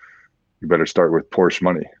 you better start with Porsche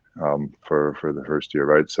money for the first year,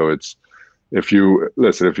 right? So it's, if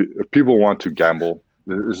people want to gamble,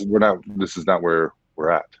 this is not where we're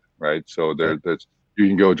at, right? So there's you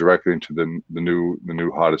can go directly into the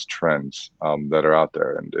new hottest trends that are out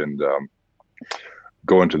there and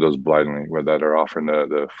go into those blindly, where that are offering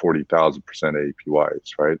the 40,000%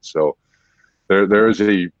 APYs, right? So there is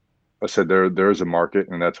a market,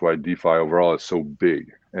 and that's why DeFi overall is so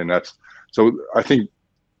big, and that's so I think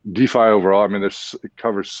DeFi overall, I mean, it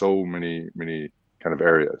covers so many kind of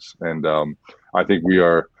areas, and I think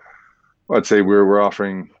I'd say we're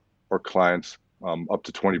offering our clients up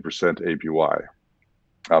to 20%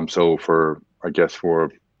 APY. So for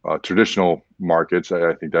traditional markets,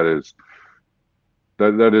 I think that is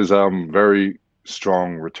very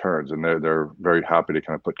strong returns, and they're very happy to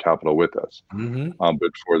kind of put capital with us. Mm-hmm.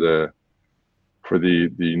 But for the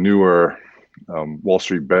newer Wall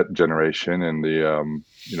Street bet generation and the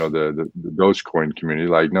Dogecoin community,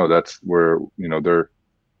 like, no, that's where they're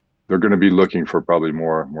going to be looking for probably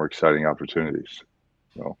more exciting opportunities.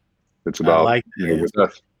 So it's about with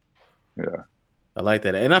us. Yeah, I like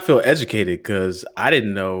that, and I feel educated because I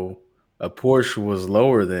didn't know a Porsche was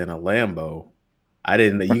lower than a Lambo. I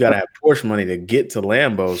didn't know you got to have Porsche money to get to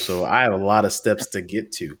Lambo, so I have a lot of steps to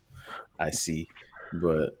get to. I see,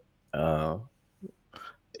 but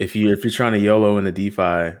if you're trying to YOLO in the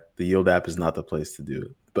DeFi, the Yield app is not the place to do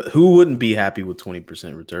it. But who wouldn't be happy with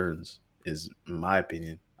 20% returns? Is my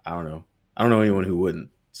opinion. I don't know anyone who wouldn't.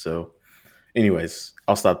 So, anyways,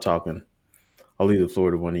 I'll stop talking. I'll leave the floor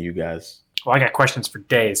to one of you guys. Well, I got questions for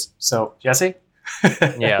days. So, Jesse?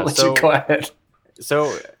 Yeah. You go ahead.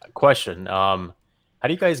 So, question. How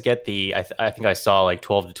do you guys get I think I saw like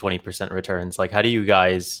 12 to 20% returns. Like, how do you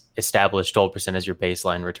guys establish 12% as your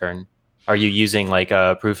baseline return? Are you using like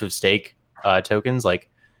proof of stake tokens? Like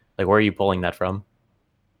where are you pulling that from?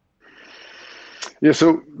 Yeah,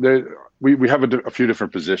 so we have a few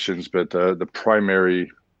different positions, but the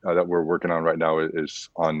primary that we're working on right now is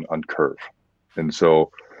on Curve, and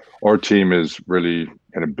so our team is really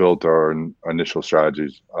kind of built our initial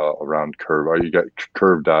strategies around Curve. You got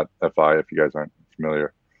Curve.fi if you guys aren't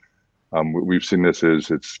familiar. We've seen this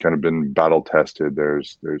as it's kind of been battle tested.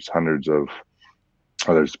 There's there's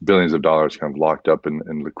billions of dollars kind of locked up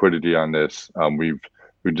in liquidity on this. We've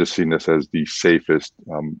just seen this as the safest,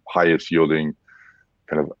 highest yielding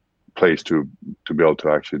kind of place to be able to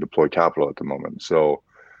actually deploy capital at the moment. So,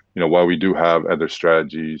 while we do have other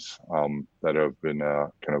strategies that have been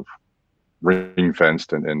kind of ring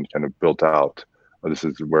fenced and kind of built out, this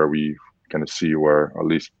is where we kind of see where, at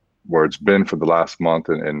least where it's been for the last month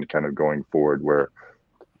and kind of going forward, where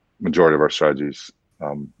majority of our strategies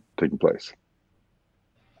taking place.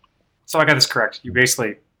 So I got this correct. You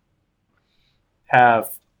basically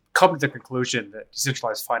have come to the conclusion that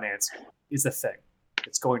decentralized finance is a thing.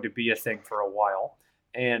 It's going to be a thing for a while,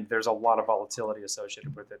 and there's a lot of volatility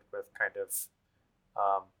associated with it, with kind of,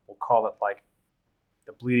 we'll call it like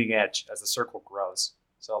the bleeding edge as the circle grows.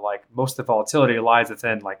 So like most of the volatility lies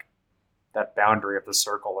within like that boundary of the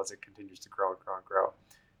circle as it continues to grow and grow and grow.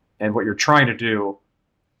 And what you're trying to do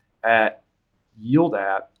at Yield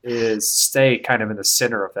App is stay kind of in the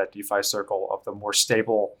center of that DeFi circle of the more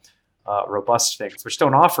stable, robust things, which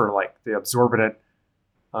don't offer like the absorbent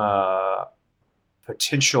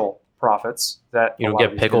potential profits that you don't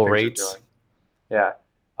get pickle rates. Yeah.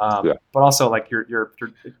 But also like you're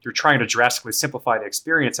trying to drastically simplify the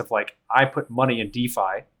experience of like, I put money in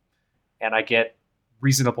DeFi and I get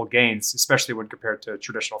reasonable gains, especially when compared to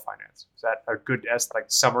traditional finance. Is that a good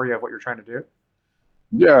summary of what you're trying to do?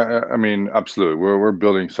 Yeah, I mean, absolutely. We're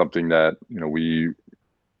building something that we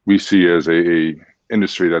see as a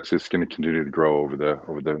industry that's just going to continue to grow over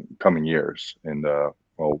the coming years, and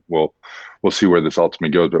we'll see where this ultimately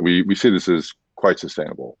goes. But we see this as quite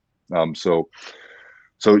sustainable. So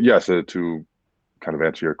yes, to kind of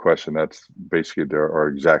answer your question, that's basically our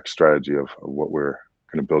exact strategy of what we're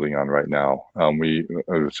kind of building on right now. We,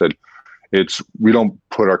 as I said, we don't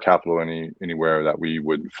put our capital anywhere that we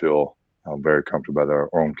wouldn't feel very comfortable that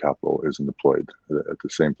our own capital isn't deployed at the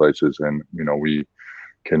same places, and we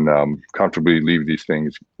can comfortably leave these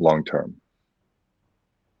things long term.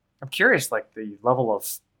 I'm curious, like the level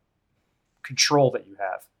of control that you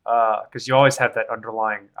have, because you always have that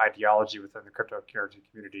underlying ideology within the cryptocurrency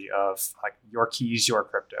community of like your keys, your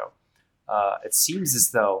crypto. It seems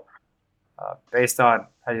as though, based on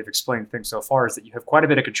how you've explained things so far, is that you have quite a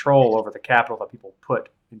bit of control over the capital that people put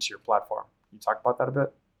into your platform. Can you talk about that a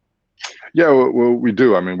bit? Yeah, well, we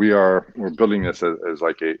do. I mean, we're building this as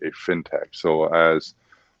like a fintech. So as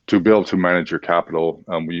to be able to manage your capital,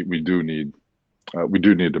 we do need to be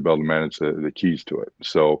able to manage the keys to it.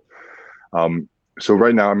 So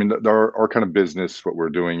right now, I mean, our kind of business, what we're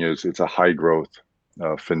doing is it's a high growth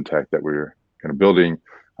fintech that we're kind of building.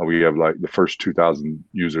 We have like the first 2,000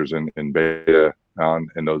 users in beta on,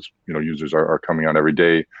 and those users are coming on every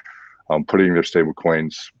day, putting their stable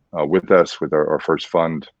coins with us with our first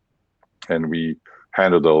fund. And we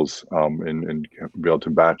handle those and be able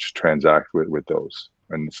to batch transact with those.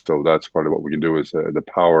 And so that's part of what we can do is the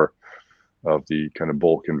power of the kind of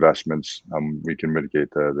bulk investments. We can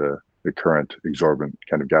mitigate the current exorbitant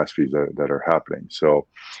kind of gas fees that are happening. So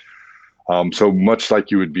much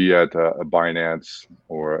like you would be at a Binance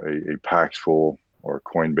or a Paxful or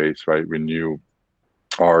Coinbase, right? When you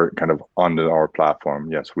are kind of onto our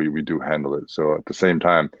platform, yes, we do handle it. So at the same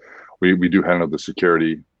time, we do handle the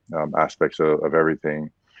security aspects of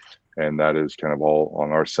everything, and that is kind of all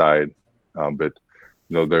on our side. But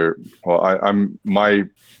my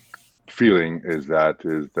feeling is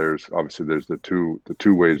there's the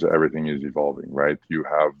two ways that everything is evolving, right? You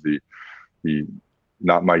have the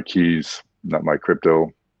not my keys, not my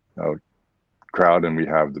crypto crowd, and we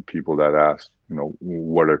have the people that ask,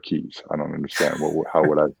 what are keys? I don't understand. How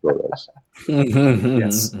would I throw those?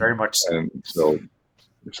 Yes, very much so. And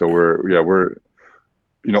so we're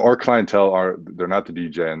our clientele they're not the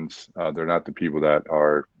degens, they're not the people that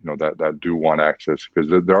are that do want access,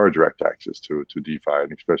 because there are direct access to DeFi,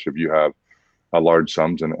 and especially if you have large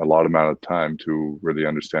sums and a lot amount of time to really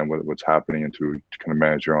understand what's happening and to kind of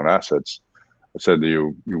manage your own assets. I said that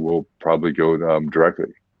you will probably go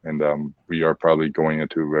directly, and we are probably going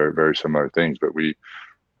into very, very similar things, but we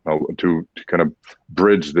to kind of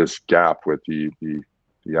bridge this gap with the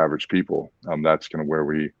average people. That's kind of where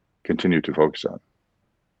we continue to focus on.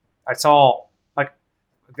 I saw like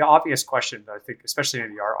the obvious question that I think, especially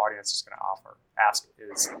maybe our audience is going to ask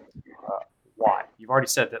is why? You've already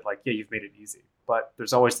said that, like, yeah, you've made it easy, but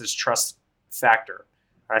there's always this trust factor.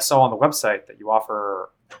 And I saw on the website that you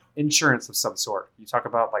offer insurance of some sort. You talk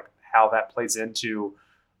about like how that plays into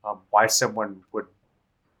why someone would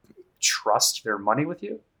trust their money with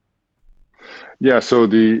you. Yeah, so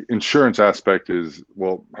the insurance aspect is,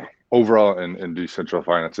 well, overall in decentralized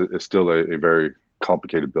finance, it's still a very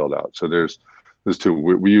complicated build out. So there's two.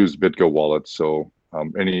 We use BitGo wallets, so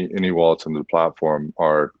any wallets on the platform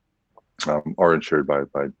are insured by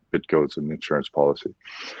BitGo's an insurance policy.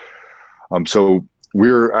 So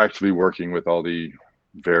we're actually working with all the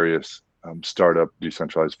various startup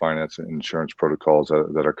decentralized finance and insurance protocols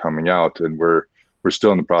that are coming out, and we're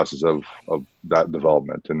still in the process of that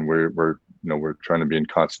development, and we're trying to be in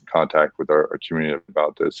constant contact with our community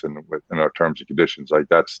about this and within our terms and conditions. Like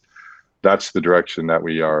that's the direction that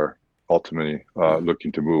we are ultimately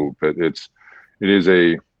looking to move. But I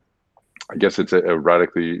guess it's a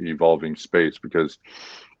radically evolving space because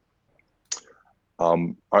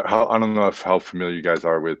I don't know how familiar you guys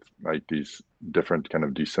are with like these different kind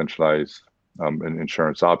of decentralized and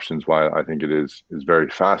insurance options. While I think it is very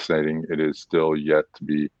fascinating, it is still yet to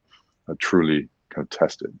be truly kind of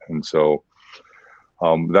tested. And so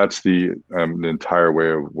that's the entire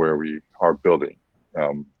way of where we are building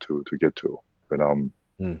to get to. But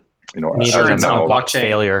Insurance on a blockchain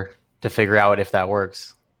failure to figure out if that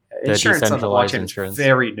works. Insurance on the decentralized blockchain insurance. is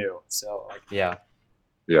very new. So like, Yeah.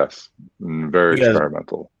 Yes, very You guys-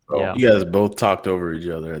 experimental. So, Yeah. You guys both talked over each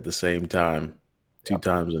other at the same time, two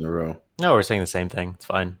times in a row. No, we're saying the same thing. It's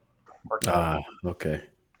fine. worked out. Okay.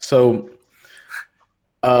 So,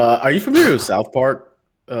 are you familiar with South Park,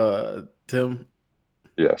 Tim?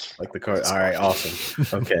 Yes. Like the car. All right.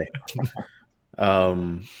 Awesome. Okay.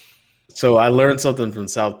 So I learned something from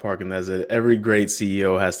South Park, and that's that every great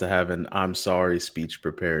CEO has to have an "I'm sorry" speech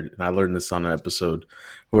prepared. And I learned this on an episode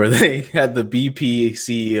where they had the BP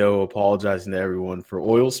CEO apologizing to everyone for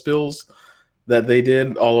oil spills that they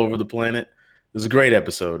did all over the planet. It was a great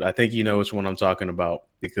episode. I think you know which one I'm talking about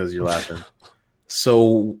because you're laughing.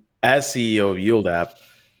 So, as CEO of Yield App,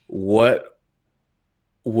 what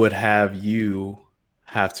would have you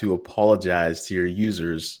have to apologize to your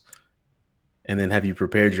users, and then have you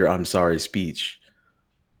prepared your "I'm sorry" speech?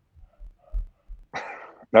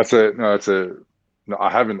 I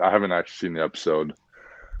haven't actually seen the episode.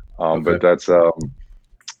 Okay. But that's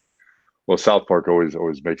well, South Park always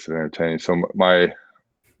makes it entertaining. So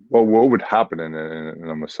what would happen in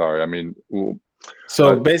I'm sorry. I mean,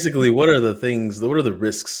 So basically, what are the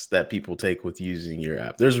risks that people take with using your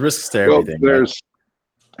app? There's risks to everything.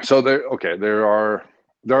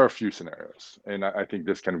 There are a few scenarios, and I think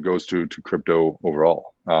this kind of goes to crypto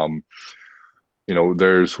overall. We're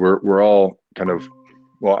all kind of,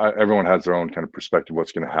 everyone has their own kind of perspective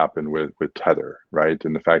what's going to happen with Tether, right?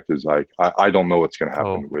 And the fact is, like, I don't know what's going to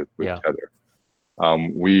happen with Tether.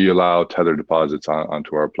 We allow Tether deposits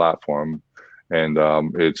onto our platform, and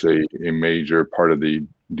it's a major part of the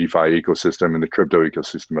DeFi ecosystem and the crypto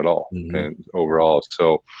ecosystem at all, and overall.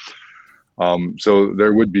 So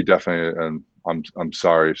there would be definitely an I'm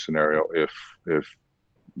sorry scenario if there's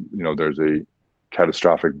a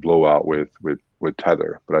catastrophic blowout with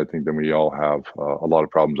Tether, but I think then we all have a lot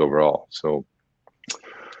of problems overall. So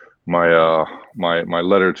my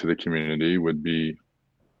letter to the community would be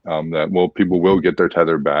that people will get their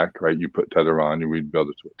Tether back, right? You put Tether on, we'd build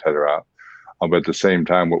a Tether app, but at the same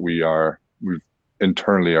time, what we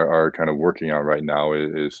internally are kind of working on right now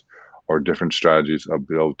is our different strategies of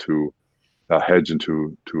be able to hedge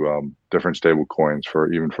into different stable coins for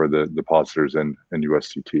the depositors in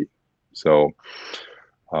USDT. So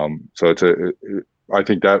I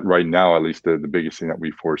think that right now, at least the biggest thing that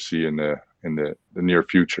we foresee in the near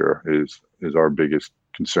future is our biggest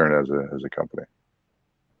concern as a company.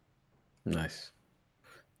 Nice.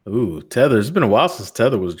 Ooh, Tether. It's been a while since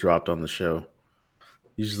Tether was dropped on the show.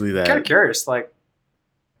 Usually that. Kind of curious, like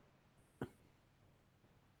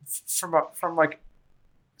from like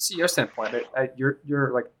CEO standpoint,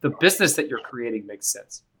 you're like the business that you're creating makes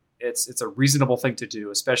sense. It's a reasonable thing to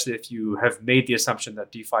do, especially if you have made the assumption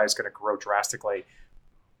that DeFi is going to grow drastically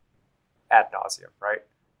ad nauseum, right?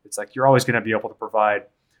 It's like you're always going to be able to provide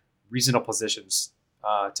reasonable positions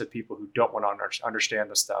to people who don't want to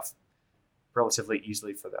understand the stuff relatively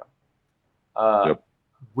easily for them. Yep.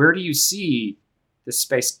 Where do you see this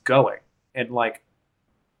space going, and like,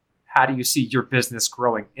 how do you see your business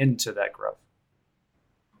growing into that growth?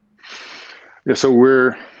 Yeah, so we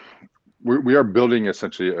are building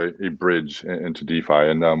essentially a bridge into DeFi,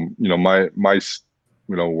 and my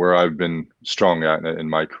where I've been strong at in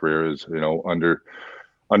my career is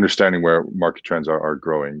understanding where market trends are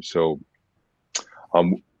growing. So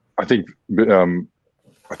I think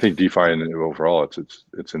DeFi and overall it's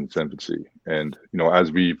in its infancy, and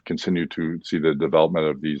as we continue to see the development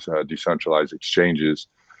of these decentralized exchanges,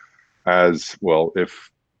 as well,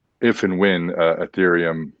 if and when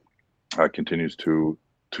Ethereum continues to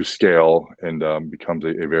scale and becomes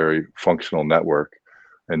a very functional network,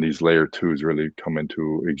 and these layer twos really come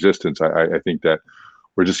into existence, I think that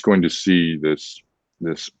we're just going to see this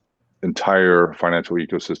entire financial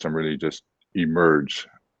ecosystem really just emerge.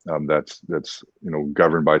 That's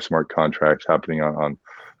governed by smart contracts happening on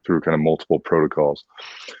through kind of multiple protocols.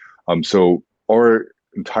 So our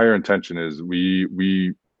entire intention is we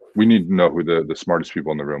need to know who the smartest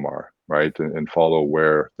people in the room are, right, and follow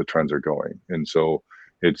where the trends are going. And so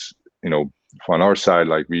it's on our side,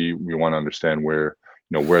 like we want to understand where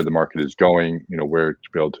where the market is going, where to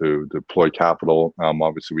be able to deploy capital.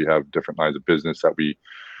 Obviously, we have different lines of business that we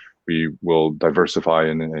will diversify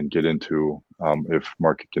and get into if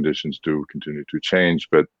market conditions do continue to change.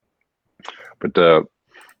 But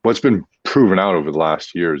what's been proven out over the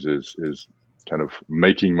last years is kind of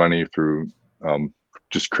making money through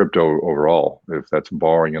just crypto overall, if that's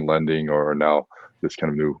borrowing and lending or now this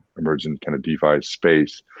kind of new emergent kind of DeFi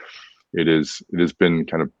space. It has been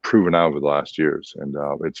kind of proven out over the last years, and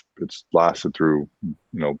it's lasted through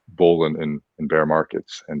bull and bear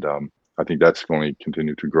markets, and I think that's going to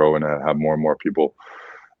continue to grow and have more and more people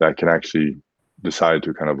that can actually decide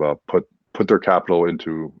to kind of put their capital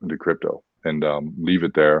into crypto and leave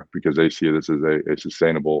it there because they see this as a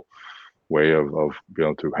sustainable way of being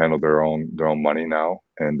able to handle their own money now,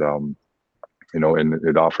 and and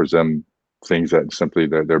it offers them things that simply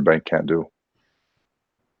their bank can't do.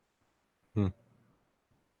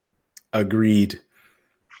 Agreed.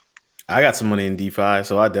 I got some money in DeFi,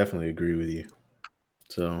 so I definitely agree with you.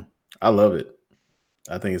 So I love it.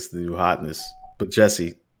 I think it's the new hotness. But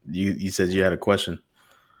Jesse, you said you had a question.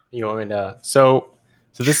 You want me to? So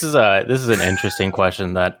this is an interesting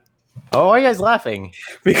question that. Oh, why are you guys laughing?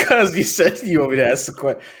 Because you said you want me to ask the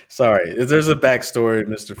question. Sorry, there's a backstory,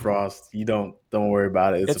 Mr. Frost. You don't worry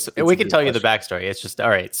about it. It's we can tell you the backstory. It's just all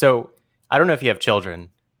right. So I don't know if you have children,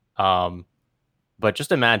 but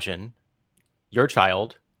just imagine your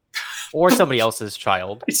child or somebody else's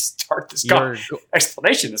child. We start this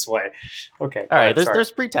explanation this way. Okay. All right.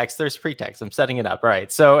 There's pretext. There's pretext. I'm setting it up. All right.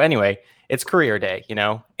 So anyway, it's career day,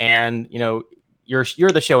 and you're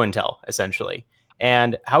the show and tell essentially.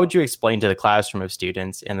 And how would you explain to the classroom of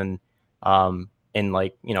students, and then in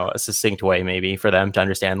like a succinct way maybe for them to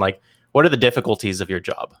understand, like, what are the difficulties of your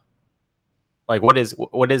job? Like what are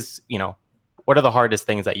the hardest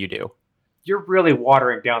things that you do? You're really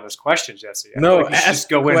watering down this question, Jesse. No, just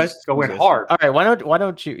go in hard. All right, why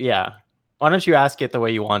don't you ask it the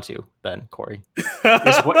way you want to then, Corey?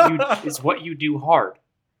 Is what you do hard?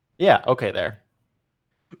 Yeah. Okay. There.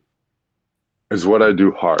 Is what I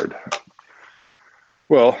do hard.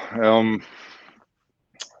 Well,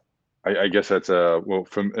 I guess that's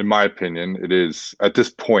in my opinion, it is at this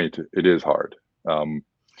point, it is hard.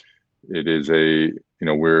 It is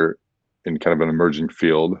we're in kind of an emerging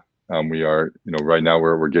field. We are, right now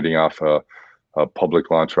we're getting off a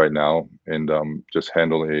public launch right now, and just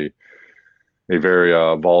handle a very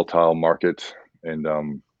volatile market, and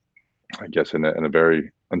I guess in a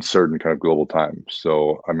very uncertain kind of global time.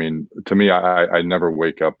 So, I mean, to me, I never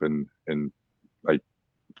wake up and I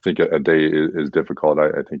think a day is difficult.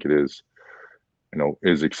 I think it is,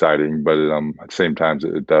 is exciting, but at the same time,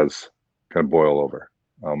 it does kind of boil over.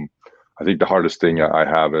 I think the hardest thing I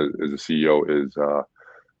have as a CEO is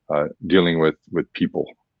dealing with people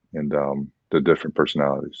and the different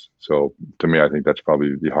personalities. So to me, I think that's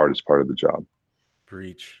probably the hardest part of the job.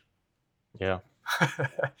 Preach. Yeah.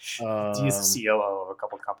 He's the COO of a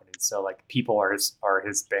couple of companies, so like people are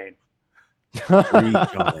his bane.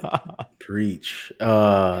 Preach.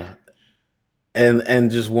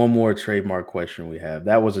 And just one more trademark question we have.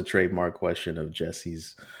 That was a trademark question of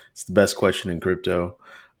Jesse's. It's the best question in crypto.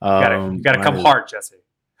 You gotta come hard, Jesse.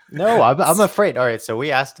 No, I'm afraid. All right, so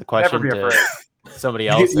we asked the question to somebody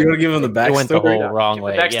else. You want to give him the backstory? It went the whole wrong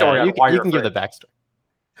way. Yeah, you can give the backstory.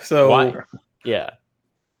 So, yeah.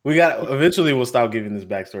 Eventually we'll stop giving this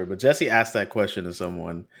backstory, but Jesse asked that question to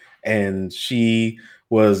someone and she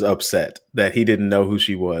was upset that he didn't know who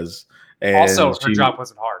she was. And also, her job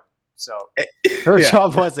wasn't hard. So her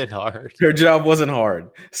job wasn't hard. Her job wasn't hard.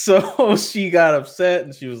 So she got upset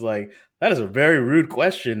and she was like, that is a very rude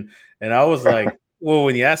question. And I was like, well,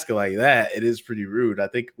 when you ask it like that, it is pretty rude. I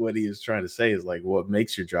think what he is trying to say is like, what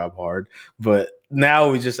makes your job hard? But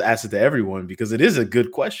now we just ask it to everyone because it is a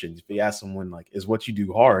good question. If you ask someone like, is what you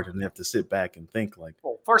do hard? And they have to sit back and think like,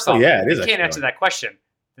 well, first Oh, off, yeah, it if is you can't extra answer that question,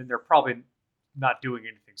 then they're probably not doing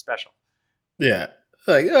anything special. Yeah.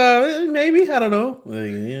 Like, maybe. I don't know.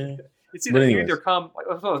 Like, yeah. It's But either you anyways. either come,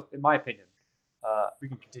 in my opinion, we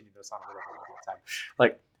can continue this on a little bit of time.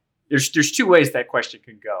 Like, there's two ways that question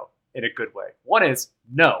can go in a good way. One is,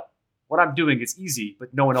 no, what I'm doing is easy,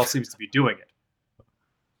 but no one else seems to be doing it,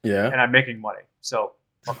 Yeah. and I'm making money, so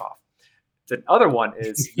fuck off. The other one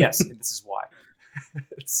is, yes, and this is why.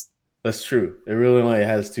 That's true. It really only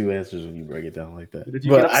has two answers when you break it down like that. But if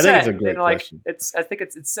you But get upset, I think it's a great then, like, question. I think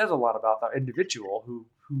it says a lot about the individual who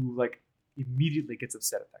like immediately gets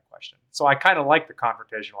upset at that question. So I kind of like the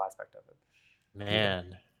confrontational aspect of it.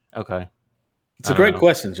 Man. Okay. It's a I don't great know.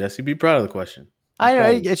 question, Jesse. Be proud of the question.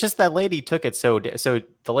 It's just that lady took it so the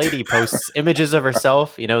lady posts images of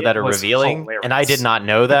herself, It that are was revealing, and I did hilarious. not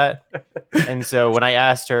know that. And so when I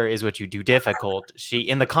asked her, "Is what you do difficult?" She,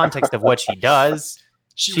 in the context of what she does,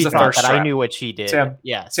 She she was a thought thirst that trap. I knew what she did. Tim,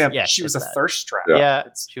 Yes, Tim, yes, she was a it's that. thirst trap. Yeah,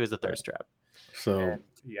 It's- she was a thirst trap. So And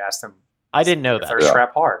he asked him, I didn't know "Is that. thirst Yeah.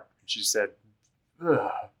 trap hard?" And she said,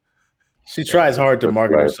 ugh. she tries hard to That's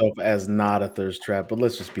market right. herself as not a thirst trap, but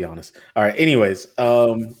let's just be honest. All right. Anyways,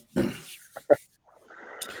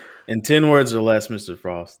 in 10 words or less, Mr.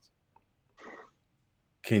 Frost,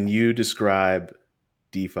 can you describe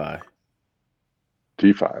DeFi?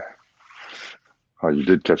 DeFi. Oh, you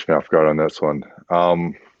did catch me off guard on this one. Let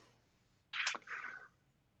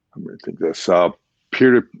me think this.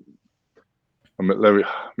 Peer to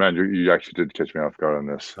man, you actually did catch me off guard on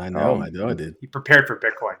this. I know I did. He prepared for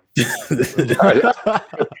Bitcoin.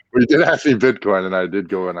 We did ask me Bitcoin, and I did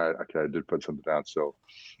go and I did put something down. So,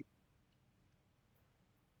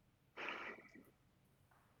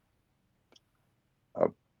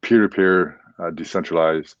 peer-to-peer,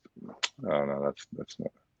 decentralized. Oh no, that's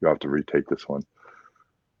not. You have to retake this one.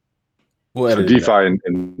 We'll So edit it out.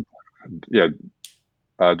 DeFi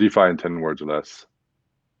DeFi in 10 words or less.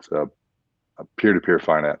 It's a peer-to-peer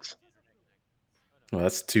finance. Well,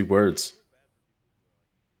 that's 2 words.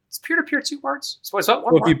 It's peer-to-peer 2 words. So is that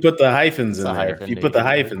one Well, if you word? put the hyphens in It's a there, hyphen, if you put the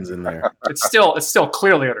maybe. hyphens in there, It's still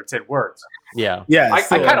clearly under 10 words. Yeah. yeah, I it's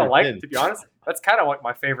still kind of under like, 10. to be honest, that's kind of like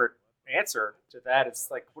my favorite answer to that. It's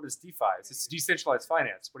like, what is DeFi? It's decentralized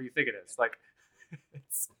finance. What do you think it is? Like,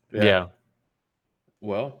 it's, Yeah.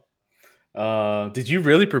 Well, did you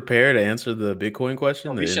really prepare to answer the Bitcoin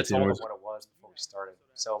question? Alicia The told him 10 words? what it was before we started.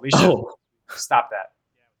 So Alicia, Oh, stop that.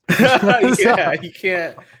 yeah, you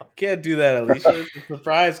can't do that, Alicia. It's a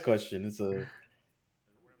surprise question. It's a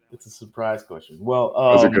surprise question. Well,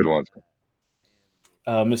 That's a good one.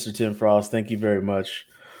 Mr. Tim Frost, thank you very much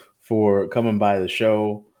for coming by the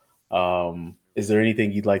show. Is there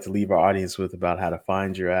anything you'd like to leave our audience with about how to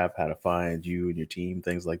find your app, how to find you and your team,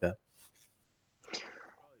 things like that?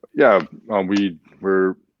 Yeah, we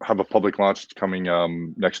have a public launch coming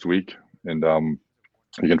next week, and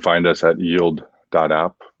you can find us at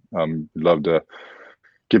yield.app. We'd love to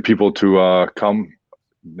get people to come,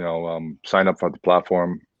 sign up for the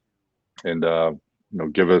platform, and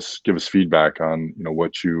give us feedback on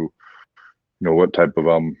what what type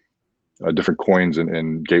of different coins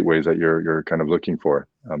and gateways that you're kind of looking for.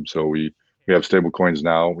 So we have stable coins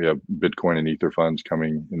now. We have Bitcoin and Ether funds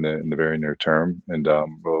coming in the very near term, and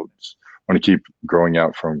we'll want to keep growing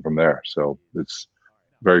out from there. So it's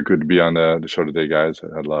very good to be on the show today, guys. I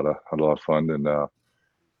had a lot of fun, and you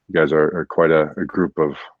guys are quite a group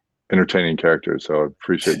of entertaining characters. So I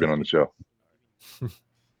appreciate being on the show.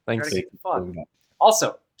 Thanks. Gotta keep it fun.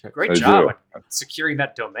 Also, great I job do. on securing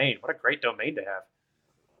that domain. What a great domain to have.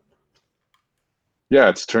 Yeah,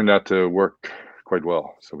 it's turned out to work quite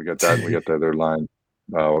well. So we got that. We got the other line,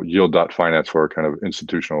 yield.finance, for our kind of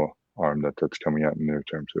institutional arm that's coming out in the near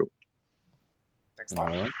term too. Thanks, All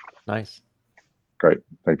Tom. right. Nice. Great.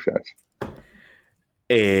 Thanks, guys.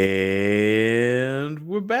 And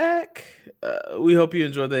we're back. We hope you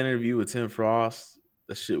enjoyed the interview with Tim Frost.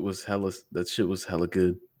 That shit was hella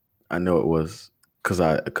good. I know it was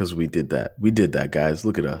because we did that. We did that, guys.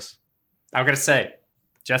 Look at us. I'm gonna say,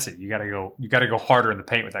 Jesse, you gotta go harder in the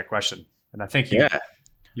paint with that question. And I think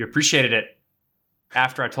you appreciated it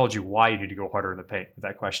after I told you why you need to go harder in the paint with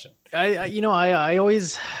that question.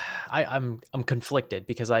 I'm conflicted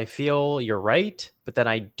because I feel you're right, but then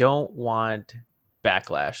I don't want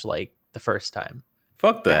backlash like the first time.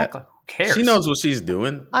 Fuck that. Exactly. Who cares? She knows what she's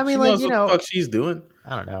doing. I mean, she like, knows what the fuck she's doing.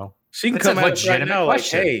 I don't know. She can It's a come at us right legitimate now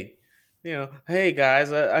question. like, hey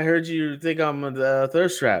guys, I heard you think I'm a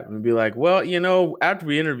thirst trap, and be like, well, after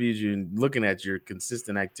we interviewed you and looking at your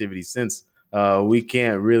consistent activity since, we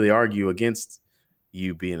can't really argue against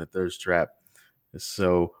you being a thirst trap.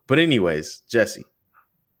 So, but anyways, Jesse,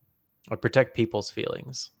 I protect people's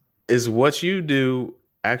feelings. is what you do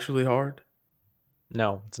actually hard?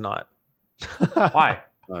 No, it's not. Why?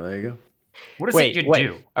 Oh, there you go. What is Wait, it you wait.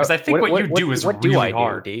 do? Because I think what you do is what really do I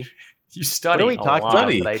hard. do, D? You What study are we a talking lot. about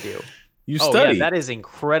Study. that I do? You Oh study. yeah, that is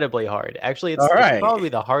incredibly hard. Actually, it's, All right. it's probably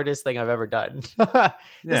the hardest thing I've ever done. This is Yeah,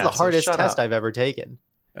 the so hardest shut test up. I've ever taken.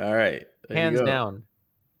 All right. There you Hands go. down.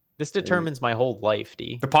 This determines my whole life,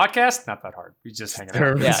 D. The podcast, not that hard. We just hanging out.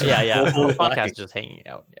 Determines Yeah. your whole The podcast life. is just hanging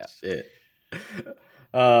out. Yeah. Shit.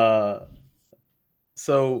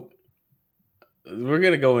 So we're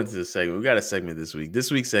gonna go into the segment. We got a segment this week.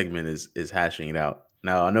 This week's segment is hashing it out.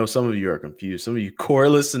 Now I know some of you are confused. Some of you core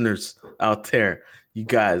listeners out there, you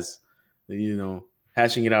guys,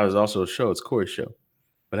 hashing it out is also a show. It's Corey's show,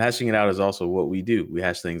 but hashing it out is also what we do. We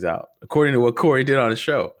hash things out according to what Corey did on his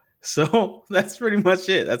show. So that's pretty much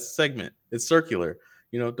it. That's the segment. It's circular.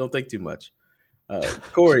 Don't think too much.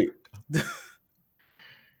 Corey,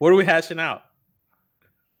 what are we hashing out?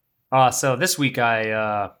 So this week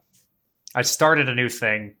I started a new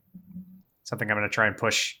thing, something I'm going to try and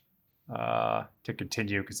push to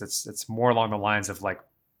continue because it's more along the lines of like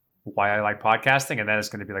why I like podcasting, and that is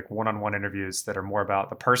going to be like one-on-one interviews that are more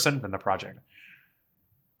about the person than the project.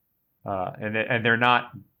 And they're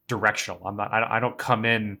not directional. I don't come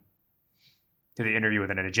in to the interview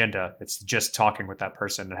with an agenda. It's just talking with that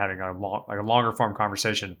person and having a longer form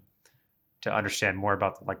conversation to understand more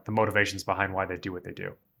about like the motivations behind why they do what they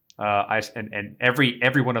do. And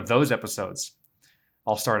every one of those episodes,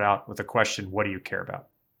 I'll start out with a question: what do you care about?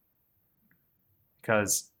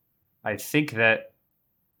 Because I think that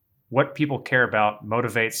what people care about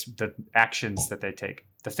motivates the actions that they take,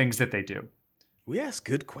 the things that they do. We ask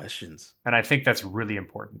good questions. And I think that's really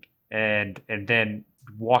important. And then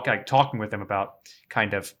talking with them about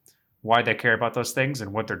kind of why they care about those things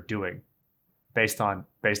and what they're doing based on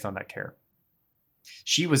that care.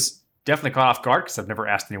 She was definitely caught off guard because I've never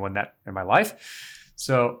asked anyone that in my life.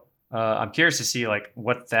 So I'm curious to see like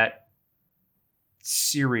what that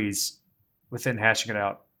series within Hashing It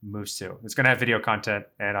Out moves to. It's going to have video content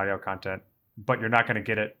and audio content, but you're not going to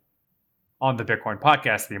get it on the Bitcoin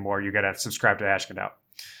podcast anymore. You got to subscribe to Hashing It Out.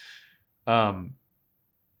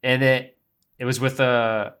 And it was with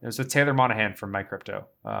Taylor Monahan from MyCrypto,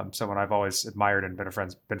 someone I've always admired and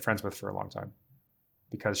been friends with for a long time,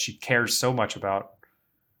 because she cares so much about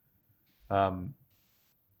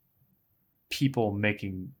people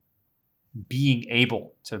being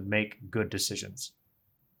able to make good decisions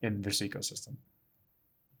in this ecosystem.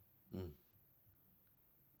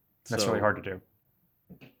 That's really hard to do.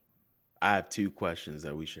 I have two questions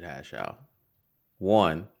that we should hash out.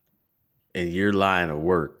 One, in your line of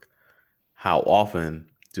work, how often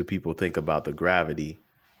do people think about the gravity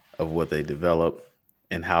of what they develop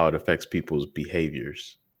and how it affects people's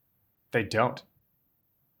behaviors? They don't.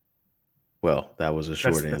 Well, that was a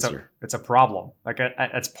short answer. It's a problem. Like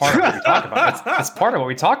that's part of what we talk about. That's part of what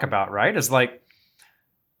we talk about, right? Is like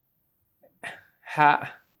how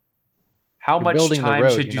much time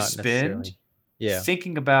should you spend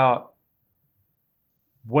thinking about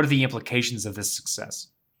what are the implications of this success?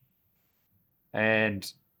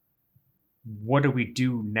 And what do we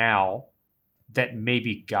do now that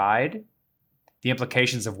maybe guide the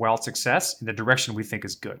implications of wild success in the direction we think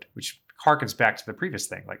is good, which harkens back to the previous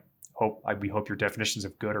thing. Like we hope your definitions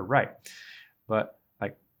of good are right. But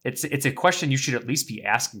like it's a question you should at least be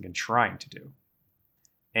asking and trying to do.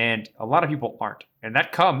 And a lot of people aren't. And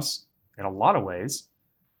that comes in a lot of ways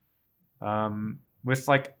with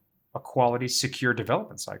like a quality, secure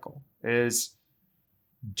development cycle, is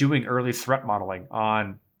doing early threat modeling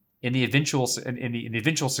in the eventual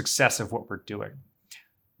success of what we're doing.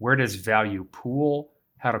 Where does value pool?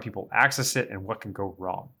 How do people access it? And what can go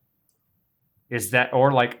wrong? Is that,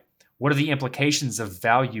 or like, what are the implications of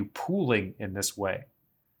value pooling in this way?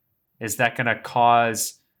 Is that going to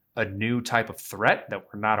cause a new type of threat that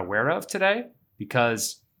we're not aware of today?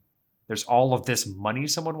 Because there's all of this money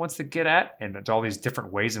someone wants to get at, and there's all these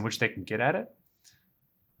different ways in which they can get at it.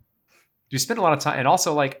 You spend a lot of time, and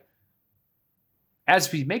also like,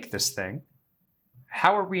 as we make this thing,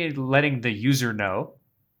 how are we letting the user know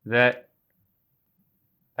that,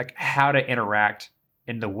 like, how to interact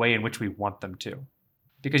in the way in which we want them to?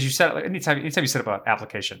 Because you set, like, anytime you set up an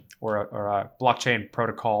application or a blockchain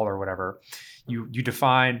protocol or whatever, you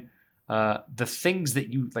define the things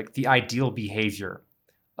that you like, the ideal behavior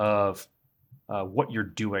of what you're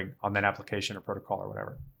doing on that application or protocol or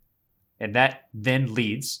whatever. And that then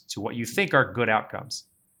leads to what you think are good outcomes.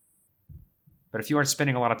 But if you aren't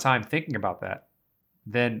spending a lot of time thinking about that,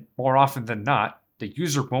 then more often than not, the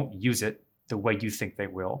user won't use it the way you think they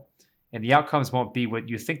will. And the outcomes won't be what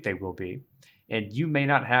you think they will be. And you may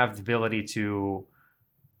not have the ability to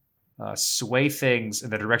sway things in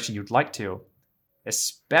the direction you'd like to,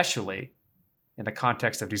 especially in the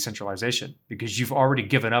context of decentralization, because you've already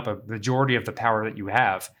given up a majority of the power that you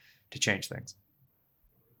have to change things.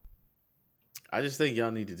 I just think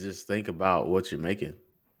y'all need to just think about what you're making.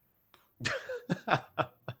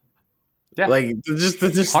 Yeah. Like just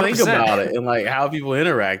think 100%. about it and like how people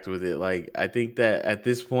interact with it. Like I think that at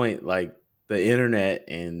this point, like the internet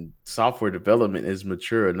and software development is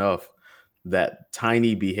mature enough that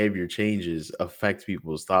tiny behavior changes affect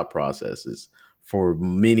people's thought processes for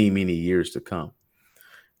many, many years to come.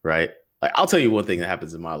 Right? Like I'll tell you one thing that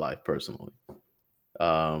happens in my life personally.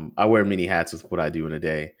 I wear many hats with what I do in a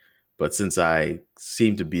day, but since I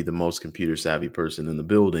seem to be the most computer savvy person in the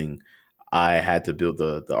building, I had to build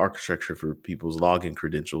the architecture for people's login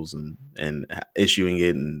credentials and issuing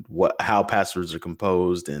it and how passwords are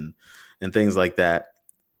composed and things like that,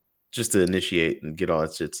 just to initiate and get all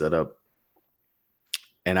that shit set up.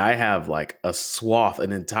 And I have like a swath,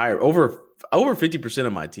 an entire over 50%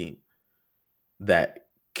 of my team that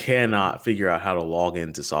cannot figure out how to log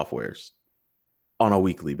into softwares on a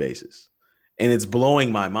weekly basis. And it's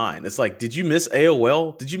blowing my mind. It's like, did you miss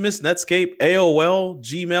AOL? Did you miss Netscape, AOL,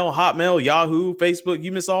 Gmail, Hotmail, Yahoo, Facebook?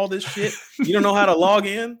 You miss all this shit? You don't know how to log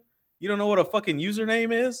in? You don't know what a fucking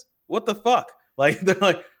username is? What the fuck? Like, they're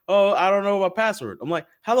like, oh, I don't know my password. I'm like,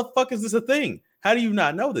 how the fuck is this a thing? How do you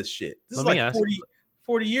not know this shit? This is like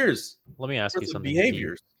 40 years. Let me ask you something.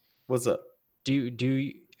 Behaviors. What's up? Do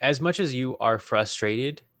you, as much as you are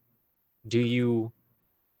frustrated, do you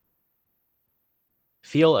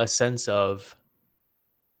feel a sense of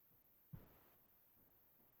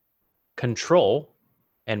control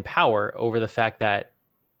and power over the fact that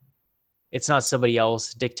it's not somebody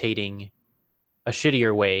else dictating a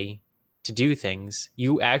shittier way to do things?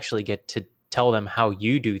 You actually get to tell them how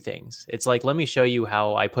you do things. It's like, let me show you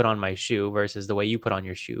how I put on my shoe versus the way you put on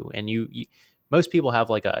your shoe. And you most people have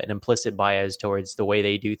like an implicit bias towards the way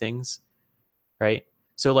they do things, right?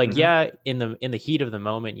 So like, yeah, in the heat of the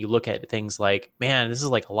moment, you look at things like, man, this is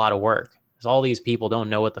like a lot of work. Because all these people don't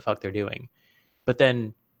know what the fuck they're doing. But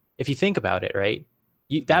then if you think about it, right,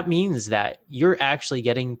 that means that you're actually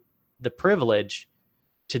getting the privilege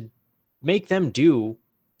to make them do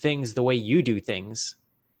things the way you do things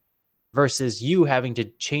versus you having to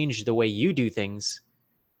change the way you do things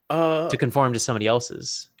to conform to somebody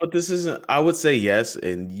else's. But this isn't, I would say yes.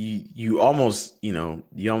 And you almost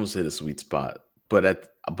hit a sweet spot.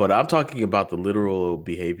 But I'm talking about the literal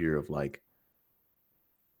behavior of like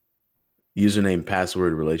username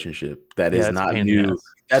password relationship. That is not new.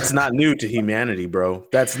 That's not new to humanity, bro.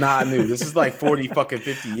 That's not new. This is like 40 fucking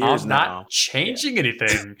 50 years I'm now. not changing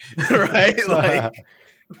anything. Right? Like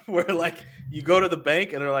where like you go to the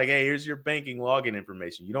bank and they're like, hey, here's your banking login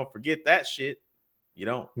information. You don't forget that shit. You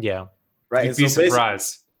don't. Yeah. Right. You'd be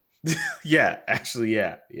surprised. Yeah, actually,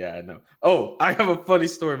 yeah, I know. Oh, I have a funny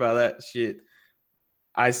story about that shit.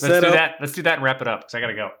 Let's do that and wrap it up because I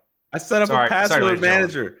gotta go. I set up a password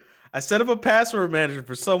manager. I set up a password manager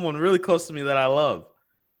for someone really close to me that I love.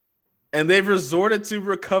 And they've resorted to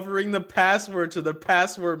recovering the password to the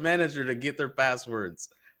password manager to get their passwords.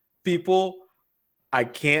 People,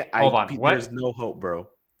 Hold on. There's no hope, bro.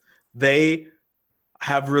 They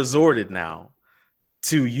have resorted now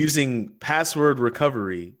to using password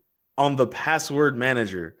recovery on the password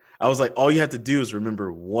manager. I was like, all you have to do is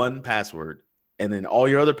remember one password, and then all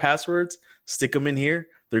your other passwords, stick them in here.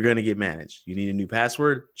 They're going to get managed. You need a new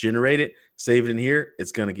password, generate it, save it in here.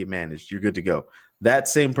 It's going to get managed. You're good to go. That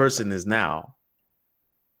same person is now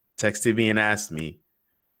texted me and asked me,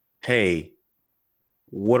 hey,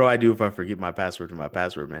 what do I do if I forget my password to my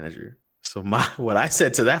password manager? So what I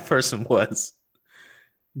said to that person was,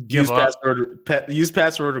 use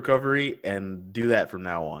password recovery and do that from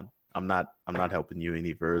now on. I'm not helping you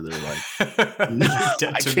any further. Like,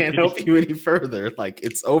 I can't help you any further. Like,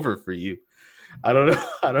 it's over for you. I don't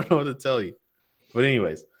know what to tell you. But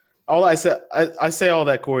anyways, all I said, I say all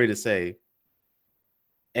that, Corey, to say,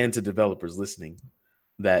 and to developers listening,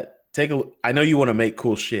 that I know you want to make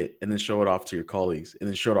cool shit and then show it off to your colleagues and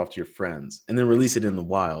then show it off to your friends and then release it in the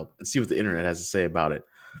wild and see what the internet has to say about it.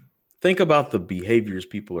 Think about the behaviors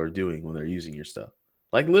people are doing when they're using your stuff.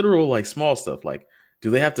 Like literal, like small stuff. Like, do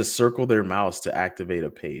they have to circle their mouse to activate a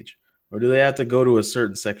page? Or do they have to go to a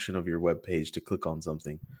certain section of your web page to click on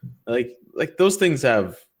something? Like those things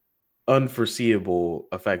have unforeseeable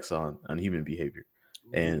effects on human behavior.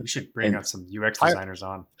 And we should bring out some UX designers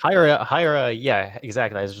on. Hire a yeah,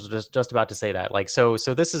 exactly. I was just about to say that. Like, so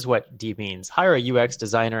this is what D means. Hire a UX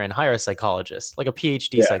designer and hire a psychologist, like a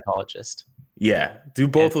PhD psychologist. Yeah, do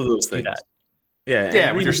both of those things.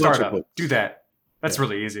 Yeah, with your startup, do that. That's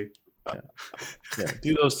really easy. Yeah,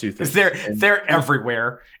 do those two things. Because they're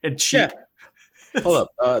everywhere and cheap. Hold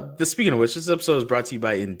up. Speaking of which, this episode is brought to you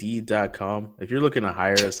by Indeed.com. If you're looking to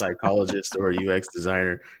hire a psychologist or a UX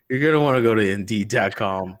designer, you're going to want to go to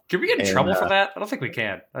Indeed.com. Can we get in trouble for that? I don't think we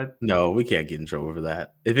can. No, we can't get in trouble for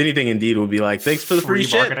that. If anything, Indeed will be like, thanks for the free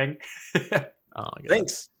shit. marketing. Oh, my God.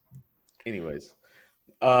 Thanks. Anyways,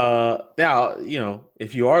 now,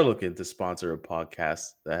 if you are looking to sponsor a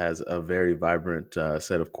podcast that has a very vibrant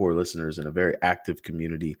set of core listeners and a very active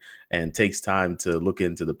community and takes time to look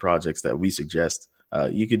into the projects that we suggest,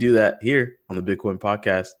 you could do that here on the Bitcoin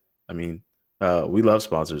Podcast. I mean, we love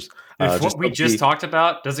sponsors. If what we just talked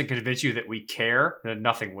about doesn't convince you that we care, then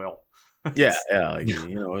nothing will. Yeah. Like,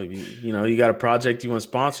 you got a project you want to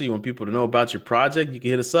sponsor, you want people to know about your project, you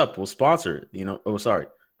can hit us up. We'll sponsor it.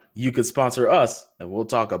 You could sponsor us and we'll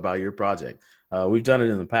talk about your project. We've done it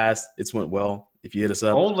in the past. It's went well. If you hit us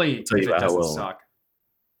up, only if it doesn't suck.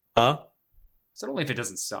 Huh? So only if it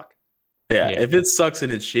doesn't suck. Yeah. If it sucks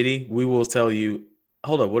and it's shitty, we will tell you.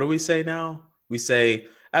 Hold up. What do we say now? We say,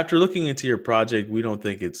 after looking into your project, we don't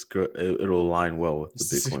think it'll align well with the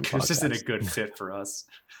Bitcoin podcast. This isn't a good fit for us.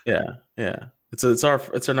 Yeah. It's our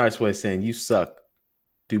nice way of saying you suck.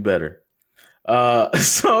 Do better.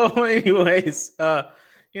 So anyways,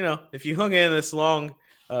 if you hung in this long,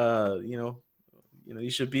 you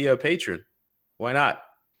should be a patron. Why not?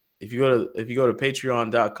 If you go to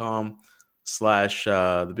patreon.com/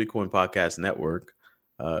 the Bitcoin Podcast Network,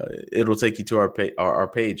 it'll take you to our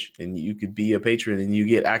page, and you could be a patron and you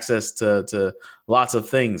get access to lots of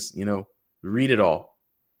things. Read it all.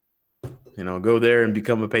 Go there and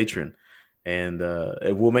become a patron, and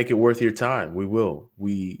we'll make it worth your time. We will.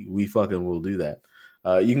 We fucking will do that.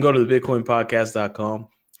 You can go to the bitcoinpodcast.com.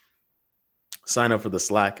 Sign up for the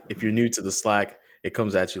Slack. If you're new to the Slack, it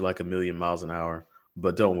comes at you like a million miles an hour.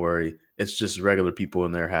 But don't worry, it's just regular people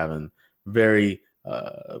in there having very,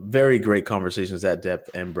 very great conversations at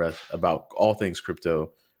depth and breadth about all things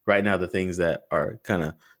crypto. Right now, the things that are kind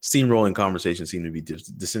of steamrolling conversations seem to be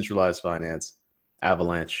decentralized finance,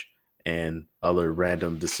 Avalanche, and other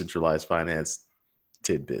random decentralized finance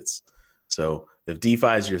tidbits. So if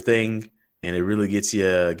DeFi is your thing and it really gets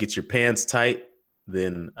your pants tight,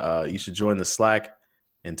 then you should join the Slack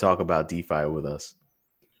and talk about DeFi with us.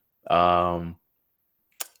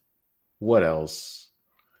 What else?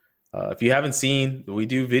 If you haven't seen, we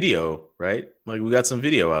do video, right? Like, we got some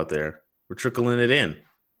video out there. We're trickling it in,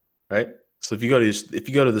 right? So if you go to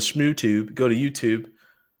the ShmooTube, go to YouTube,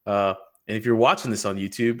 and if you're watching this on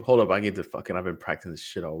YouTube, hold up, I've been practicing this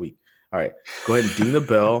shit all week. All right, go ahead and ding the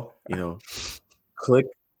bell.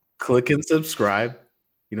 Click and subscribe.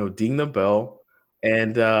 Ding the bell.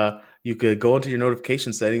 And you could go into your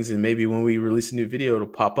notification settings, and maybe when we release a new video, it'll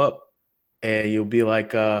pop up, and you'll be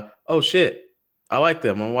like, "Oh shit, I like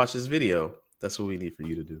them. I'm gonna watch this video." That's what we need for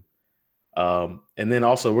you to do. And then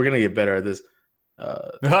also, we're gonna get better at this.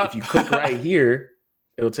 If you click right here,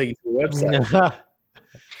 it'll take you to the website.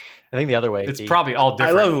 I think the other way. It's probably all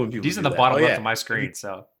different. I love it when people These are do the that. bottom left of my screen,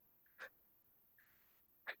 so.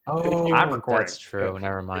 Oh, I'm recording. That's true.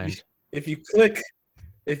 Never mind. If you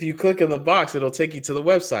click in the box, it'll take you to the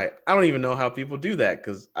website. I don't even know how people do that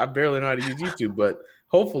because I barely know how to use YouTube, but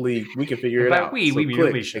hopefully we can figure it out. We click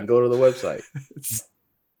really should. and go to the website.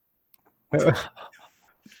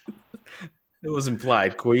 It was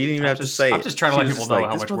implied, Corey. You didn't even have to say it. I'm just trying to let She people was know like,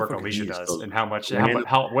 how "This much work motherfucker Alicia needs does those and how much random- of a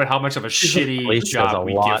shitty Alicia does job a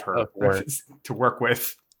we lot give her of work. to work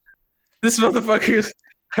with. This motherfucker,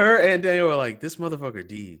 her and Daniel were like, this motherfucker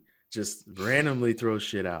D just randomly throws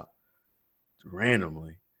shit out.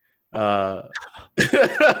 Randomly.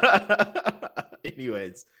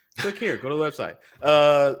 Anyways, click here, go to the website.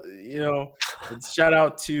 Shout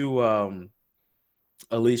out to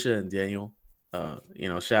Alicia and Daniel.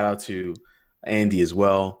 Shout out to Andy as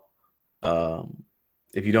well.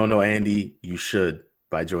 If you don't know Andy, you should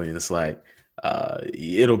by joining the Slack.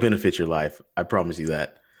 It'll benefit your life. I promise you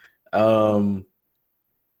that.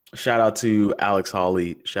 Shout out to Alex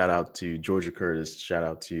Hawley. Shout out to Georgia Curtis. Shout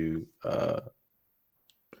out to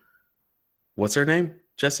what's her name?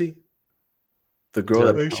 Jesse? The girl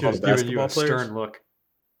that Alicia's all the giving you basketball a players? stern look.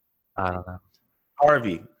 I don't know.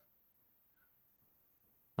 Harvey.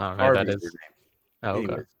 I don't know who that Harvey's is. her name. Oh, okay.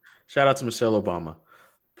 Anyways, shout out to Michelle Obama.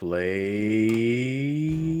 Play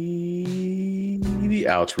the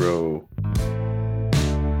outro.